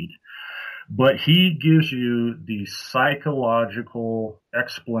read. But he gives you the psychological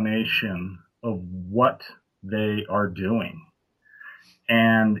explanation of what they are doing.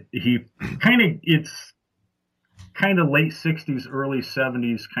 And it's kind of late 60s, early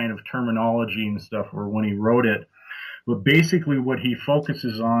 70s kind of terminology and stuff or when he wrote it. But basically what he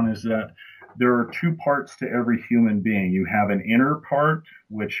focuses on is that there are two parts to every human being. You have an inner part,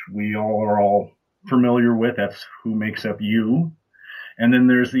 which we all are all familiar with. That's who makes up you. And then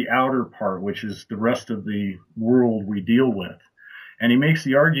there's the outer part, which is the rest of the world we deal with. And he makes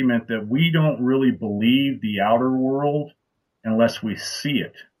the argument that we don't really believe the outer world unless we see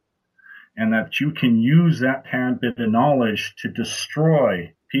it. And that you can use that tad bit of knowledge to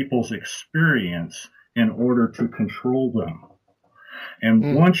destroy people's experience in order to control them.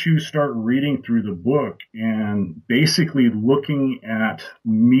 And once you start reading through the book and basically looking at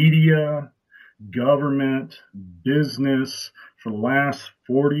media, government, business for the last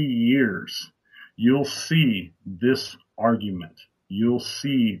 40 years, you'll see this argument. You'll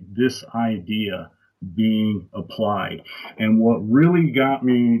see this idea being applied. And what really got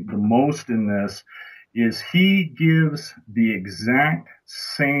me the most in this is he gives the exact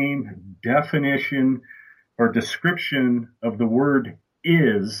same definition or description of the word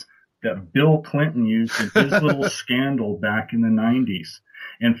is that Bill Clinton used in his little scandal back in the 90s.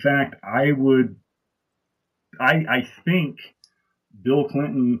 In fact, I think Bill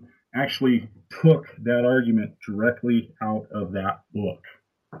Clinton actually took that argument directly out of that book.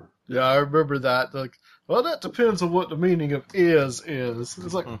 Yeah, I remember that. Like, well, that depends on what the meaning of is.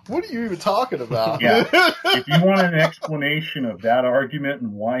 It's like, what are you even talking about? Yeah. If you want an explanation of that argument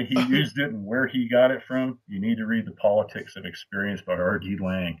and why he used it and where he got it from, you need to read The Politics of Experience by R.D.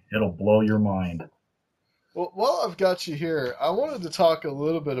 Laing. It'll blow your mind. Well, while I've got you here, I wanted to talk a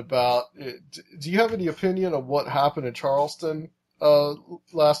little bit about, do you have any opinion of what happened in Charleston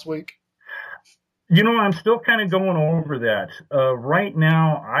last week? I'm still kind of going over that. Right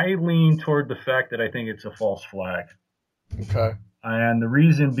now, I lean toward the fact that I think it's a false flag. Okay. And the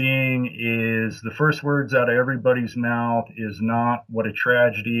reason being is the first words out of everybody's mouth is not what a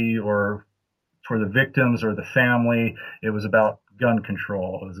tragedy or for the victims or the family. It was about gun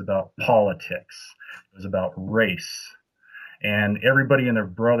control. It was about politics. It was about race. And everybody and their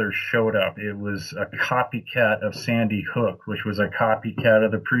brothers showed up. It was a copycat of Sandy Hook, which was a copycat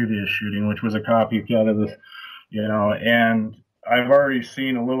of the previous shooting, which was a copycat of the, and I've already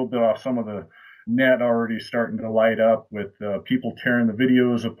seen a little bit off some of the net already starting to light up with people tearing the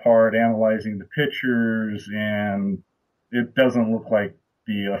videos apart, analyzing the pictures, and it doesn't look like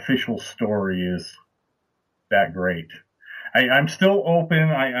the official story is that great. I'm still open.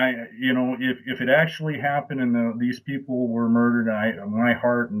 If it actually happened and these people were murdered, my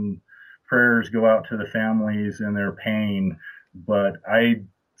heart and prayers go out to the families and their pain. But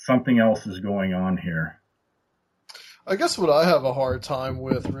something else is going on here. I guess what I have a hard time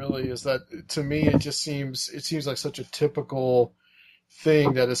with really is that to me it seems like such a typical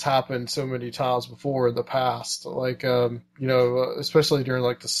thing that has happened so many times before in the past. Like especially during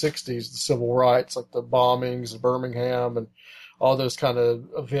like the 60s, the civil rights, like the bombings of Birmingham and all those kind of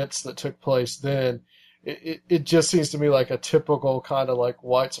events that took place then. It just seems to me like a typical kind of like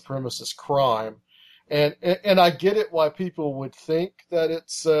white supremacist crime. And I get it why people would think that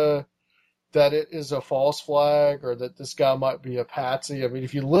that it is a false flag or that this guy might be a patsy. I mean,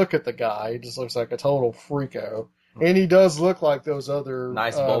 if you look at the guy, he just looks like a total freako. And he does look like those other...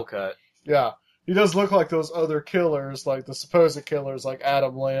 Nice bowl cut. Yeah. He does look like those other killers, like the supposed killers, like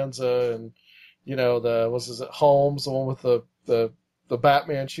Adam Lanza and, you know, Holmes, the one with the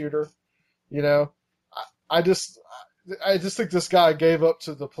Batman shooter. You know? I just think this guy gave up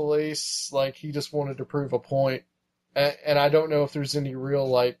to the police, like he just wanted to prove a point. And I don't know if there's any real,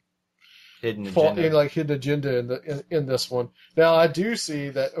 like, hidden agenda in this one. Now, I do see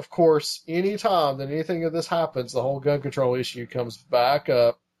that, of course, any time that anything of this happens, the whole gun control issue comes back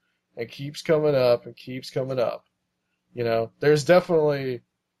up and keeps coming up and keeps coming up. You know, there's definitely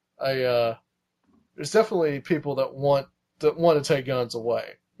people that want to take guns away.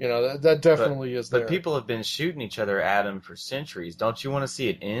 You know, that definitely is there. But people have been shooting each other at them for centuries. Don't you want to see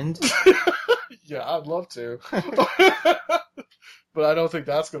it end? Yeah, I'd love to. But I don't think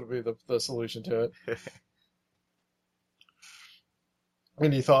that's going to be the solution to it.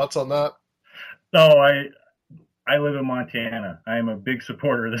 Any thoughts on that? No, I live in Montana. I am a big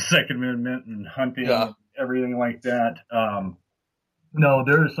supporter of the Second Amendment and hunting and everything like that. No,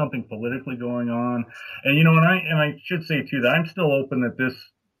 there is something politically going on. And, you know, and I should say, too, that I'm still open that this,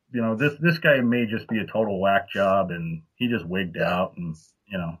 you know, this guy may just be a total whack job and he just wigged out and,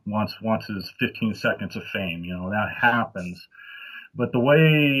 you know, wants his 15 seconds of fame. You know, that happens. But the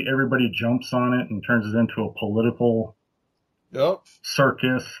way everybody jumps on it and turns it into a political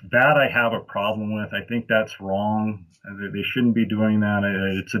circus, that I have a problem with. I think that's wrong. They shouldn't be doing that.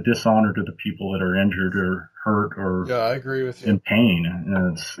 It's a dishonor to the people that are injured or hurt or I agree with you. In pain.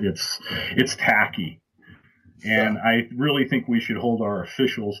 And it's tacky. And I really think we should hold our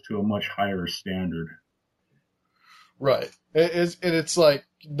officials to a much higher standard. Right. It's like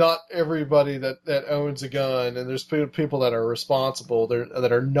not everybody that owns a gun, and there's people that are responsible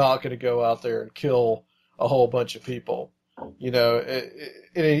that are not going to go out there and kill a whole bunch of people. You know,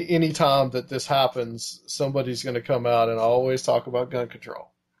 any time that this happens, somebody's going to come out and always talk about gun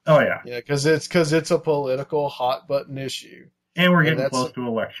control. Oh yeah. Yeah, because it's a political hot button issue. And we're getting close to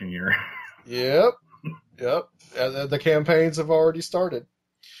election year. Yep. The campaigns have already started.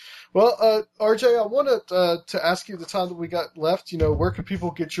 Well, RJ, I wanted to ask you the time that we got left. You know, where can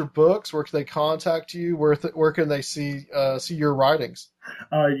people get your books? Where can they contact you? Where can they see your writings?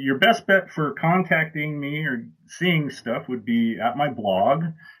 Your best bet for contacting me or seeing stuff would be at my blog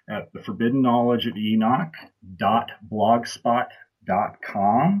at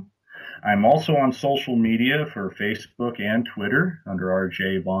theforbiddenknowledge@enoch.blogspot.com. I'm also on social media for Facebook and Twitter under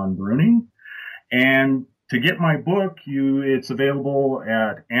RJ Von Bruning. And to get my book, it's available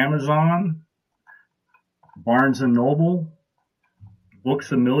at Amazon, Barnes & Noble,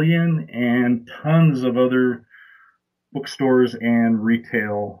 Books A Million, and tons of other bookstores and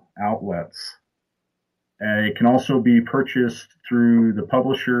retail outlets. It can also be purchased through the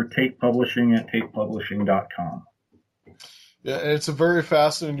publisher, Tate Publishing, at tatepublishing.com. Yeah, and it's a very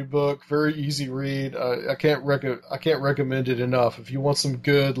fascinating book, very easy read. I can't recommend it enough. If you want some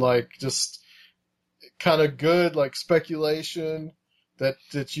good, like, just kind of good, like, speculation that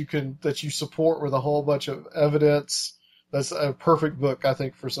you support with a whole bunch of evidence, that's a perfect book, I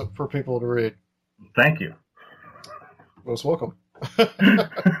think, for people to read. Thank you. Most welcome.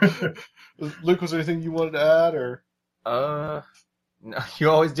 Luke, was there anything you wanted to add, or? No, you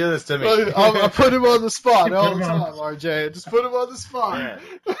always do this to me. I put him on the spot all the time, RJ. Just put him on the spot. Yeah.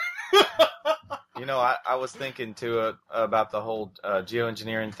 You know, I was thinking, too, about the whole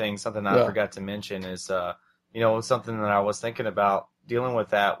geoengineering thing. Something that I forgot to mention is, you know, something that I was thinking about dealing with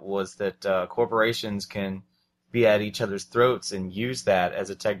that was that corporations can be at each other's throats and use that as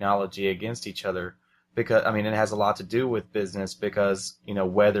a technology against each other. Because, I mean, it has a lot to do with business because, you know,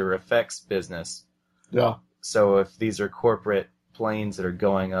 weather affects business. Yeah. So if these are corporate planes that are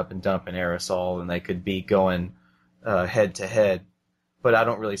going up and dumping aerosol and they could be going head to head, but I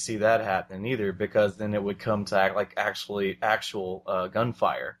don't really see that happening either because then it would come to act like actual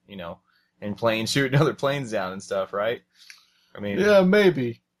gunfire, you know, and planes shooting other planes down and stuff, right? I mean, yeah,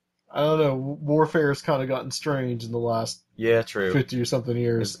 maybe. I don't know. Warfare's kind of gotten strange in the last 50 or something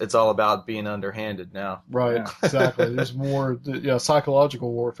years. It's all about being underhanded now. Right, yeah. Exactly. There's more.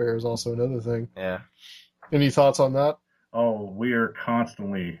 Psychological warfare is also another thing. Yeah. Any thoughts on that? Oh, we are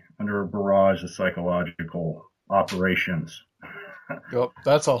constantly under a barrage of psychological operations. Yep,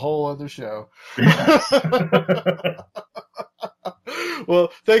 that's a whole other show.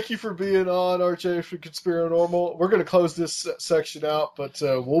 Well, thank you for being on, RJ, for Conspiranormal. We're going to close this section out, but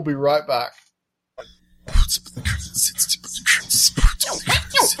we'll be right back.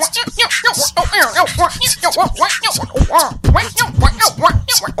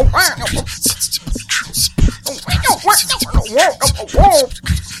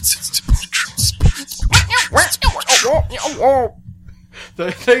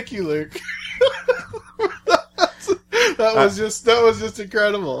 Thank you, Luke. That was just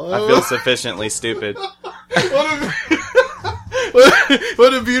incredible. I feel sufficiently stupid.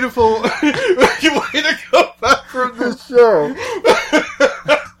 What a beautiful way to come back from this show.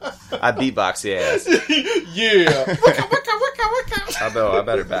 I beatbox your ass. Yeah. Although I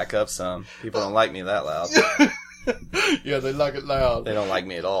better back up some. People don't like me that loud. Yeah, they like it loud. They don't like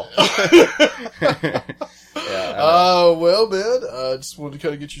me at all. Well, man, I just wanted to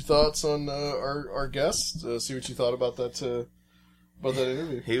kind of get your thoughts on our guest. See what you thought about that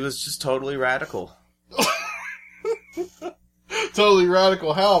interview. He was just totally radical. Totally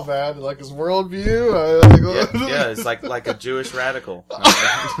radical. How, man? Like his worldview? Yeah, it's like a Jewish radical.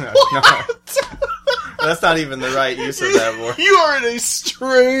 No. That's not even the right use of that word. You are in a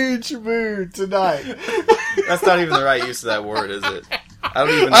strange mood tonight. That's not even the right use of that word, is it? I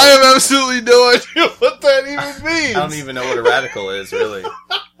don't even know. I have absolutely no idea what that even means. I don't even know what a radical is, really.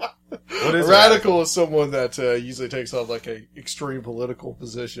 What is a radical? Is someone that usually takes on like a extreme political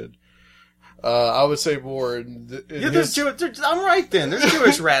position. I would say more. I'm right then. There's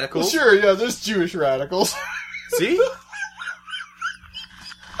Jewish radicals. Sure, yeah, there's Jewish radicals. See?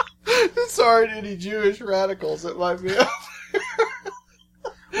 Sorry to any Jewish radicals that might be out there.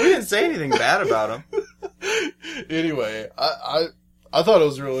 We didn't say anything bad about them. Anyway, I thought it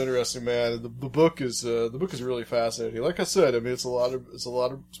was real interesting, man. The book is really fascinating. Like I said, I mean, it's a lot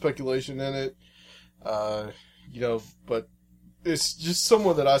of speculation in it. But it's just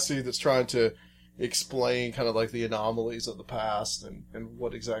someone that I see that's trying to explain kind of like the anomalies of the past and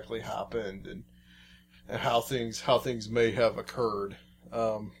what exactly happened and how things may have occurred.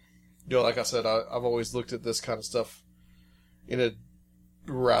 Like I said, I've always looked at this kind of stuff in a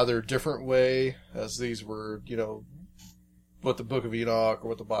rather different way, as these were, what the Book of Enoch or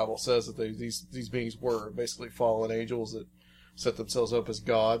what the Bible says that these beings were basically fallen angels that set themselves up as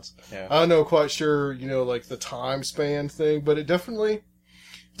gods. Yeah. I'm not quite sure, like the time span thing, but it definitely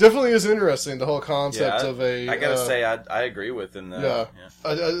is interesting. The whole concept of a. I gotta say, I agree with him.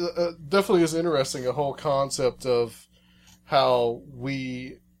 Definitely is interesting. A whole concept of how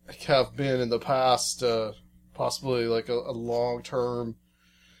we have been in the past, possibly like a long term,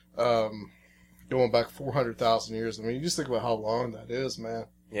 going back 400,000 years. I mean, you just think about how long that is, man.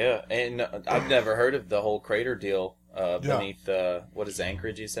 Yeah, and I've never heard of the whole crater deal beneath, what is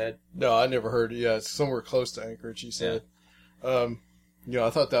Anchorage, you said? No, I never heard it. Yeah, it's somewhere close to Anchorage, he said. Yeah. I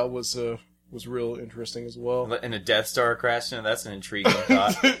thought that was real interesting as well. And a Death Star crashing, that's an intriguing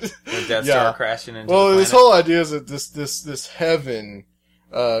thought. A Death Star crashing into the Well, planet. this whole idea is that this heaven,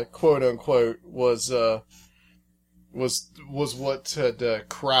 quote unquote, was what had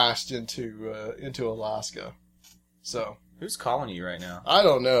crashed into Alaska. So who's calling you right now? I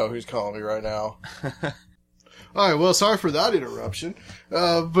don't know who's calling me right now. All right, well, sorry for that interruption.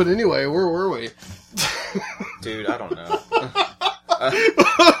 But anyway, where were we? Dude, I don't know.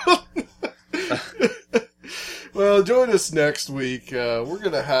 Well, join us next week. We're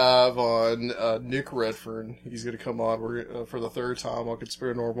going to have on Nick Redfern. He's going to come on for the third time on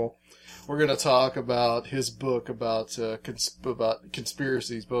Conspiranormal. We're going to talk about his book about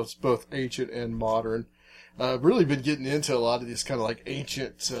conspiracies, both ancient and modern. I've really been getting into a lot of these kind of like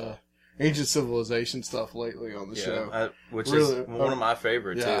ancient civilization stuff lately on the show. Which really, is one of my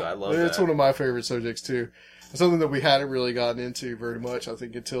favorites, too. I love that. It's one of my favorite subjects, too. Something that we hadn't really gotten into very much, I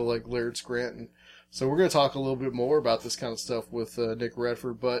think, until like Laird Scranton. So we're going to talk a little bit more about this kind of stuff with Nick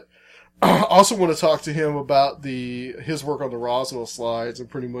Redfern, but I also want to talk to him about his work on the Roswell slides and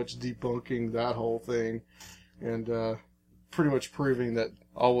pretty much debunking that whole thing and pretty much proving that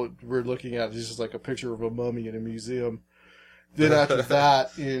all what we're looking at is just like a picture of a mummy in a museum. Then after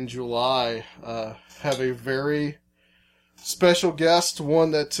that, in July, have a very special guest,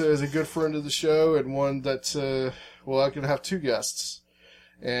 one that is a good friend of the show, and one that, I can have two guests.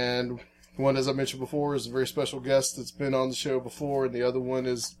 And one, as I mentioned before, is a very special guest that's been on the show before, and the other one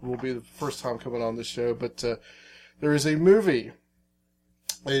will be the first time coming on the show. But there is a movie,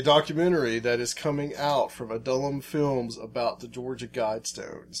 a documentary that is coming out from Adullam Films about the Georgia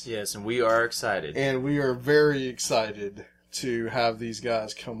Guidestones. Yes, and we are excited. And we are very excited to have these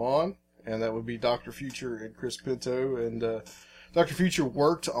guys come on, and that would be Dr. Future and Chris Pinto. And Dr. Future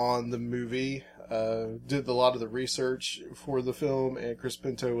worked on the movie, did a lot of the research for the film, and Chris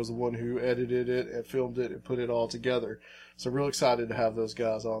Pinto was the one who edited it and filmed it and put it all together. So real excited to have those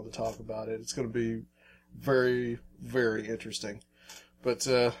guys on to talk about it. It's going to be very, very interesting. But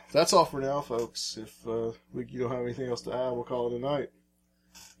that's all for now, folks. If you don't have anything else to add, we'll call it a night.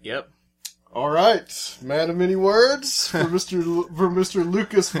 Yep. All right, man of many words for Mr.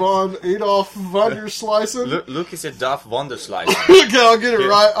 Lucas von Adolf von der Schleissen. Lucas Adolf von der Schleissen. Okay, I'll get it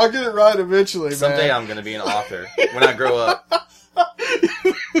right. I'll get it right eventually. Someday man. I'm going to be an author when I grow up.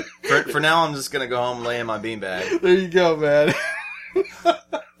 For now, I'm just going to go home and lay in my beanbag. There you go, man.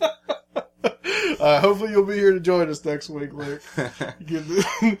 Hopefully you'll be here to join us next week, Luke.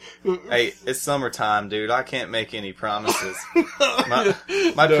 Hey, it's summertime, dude. I can't make any promises. My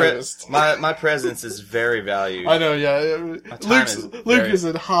presence is very valued. I know, yeah. Luke is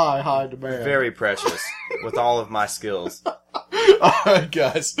in high demand. Very precious with all of my skills. Alright,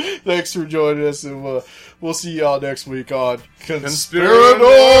 guys. Thanks for joining us, and we'll see y'all next week on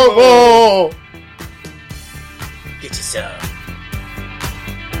Conspiranormal! Get you some.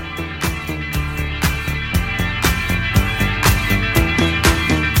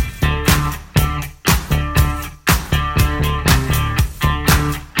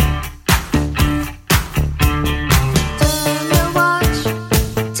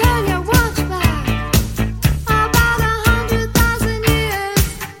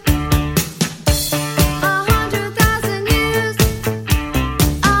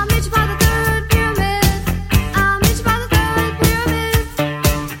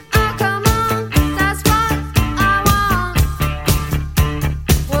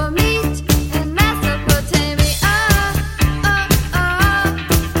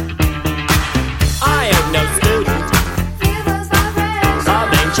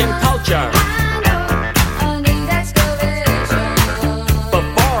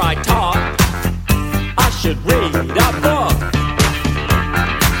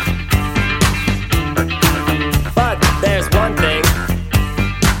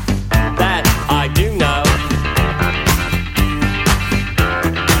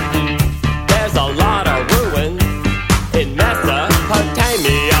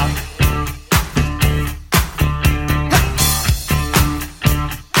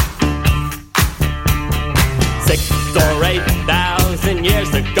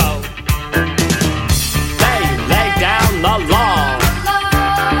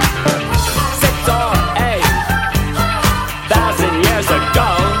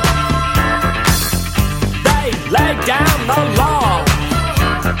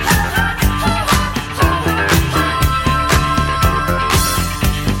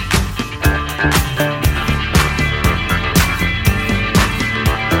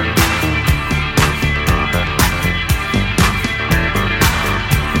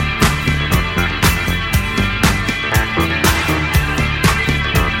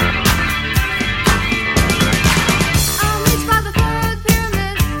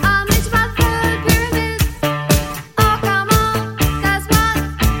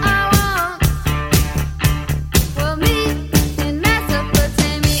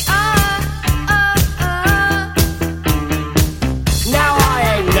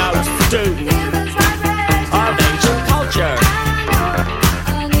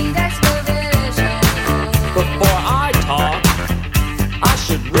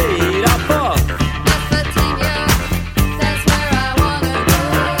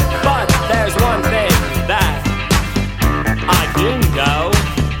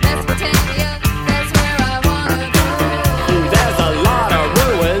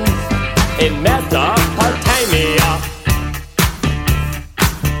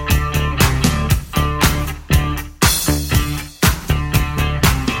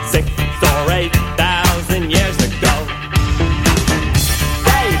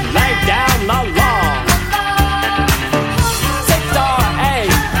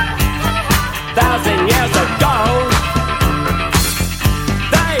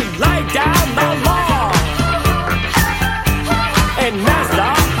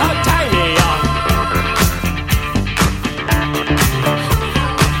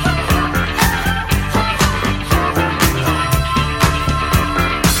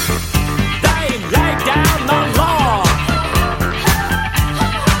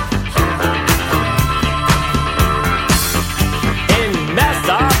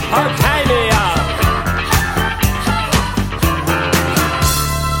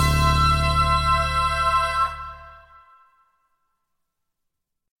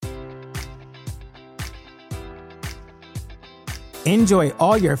 Enjoy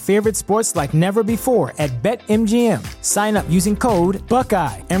all your favorite sports like never before at BetMGM. Sign up using code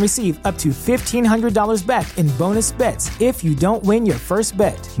Buckeye and receive up to $1,500 back in bonus bets if you don't win your first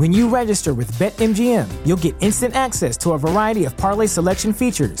bet. When you register with BetMGM, you'll get instant access to a variety of parlay selection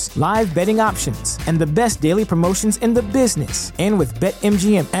features, live betting options, and the best daily promotions in the business. And with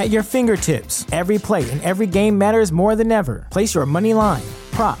BetMGM at your fingertips, every play and every game matters more than ever. Place your money line,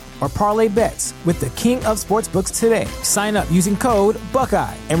 prop, or parlay bets with the king of sportsbooks today. Sign up using code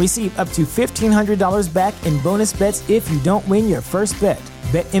Buckeye and receive up to $1,500 back in bonus bets if you don't win your first bet.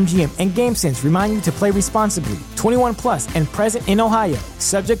 BetMGM and GameSense remind you to play responsibly. 21 plus and present in Ohio,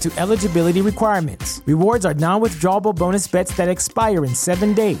 subject to eligibility requirements. Rewards are non-withdrawable bonus bets that expire in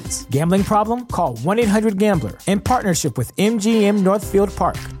 7 days. Gambling problem? Call 1-800-GAMBLER. In partnership with MGM Northfield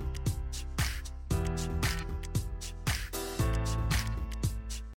Park.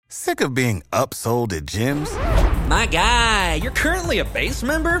 Sick of being upsold at gyms? My guy, you're currently a base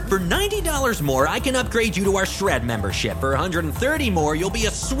member? For $90 more, I can upgrade you to our Shred membership. For $130 more, you'll be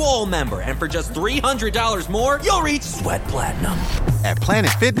a Swole member. And for just $300 more, you'll reach Sweat Platinum. At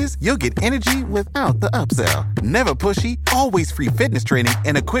Planet Fitness, you'll get energy without the upsell. Never pushy, always free fitness training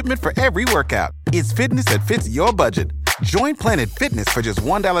and equipment for every workout. It's fitness that fits your budget. Join Planet Fitness for just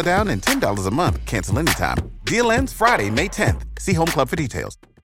 $1 down and $10 a month. Cancel anytime. Deal ends Friday, May 10th. See Home Club for details.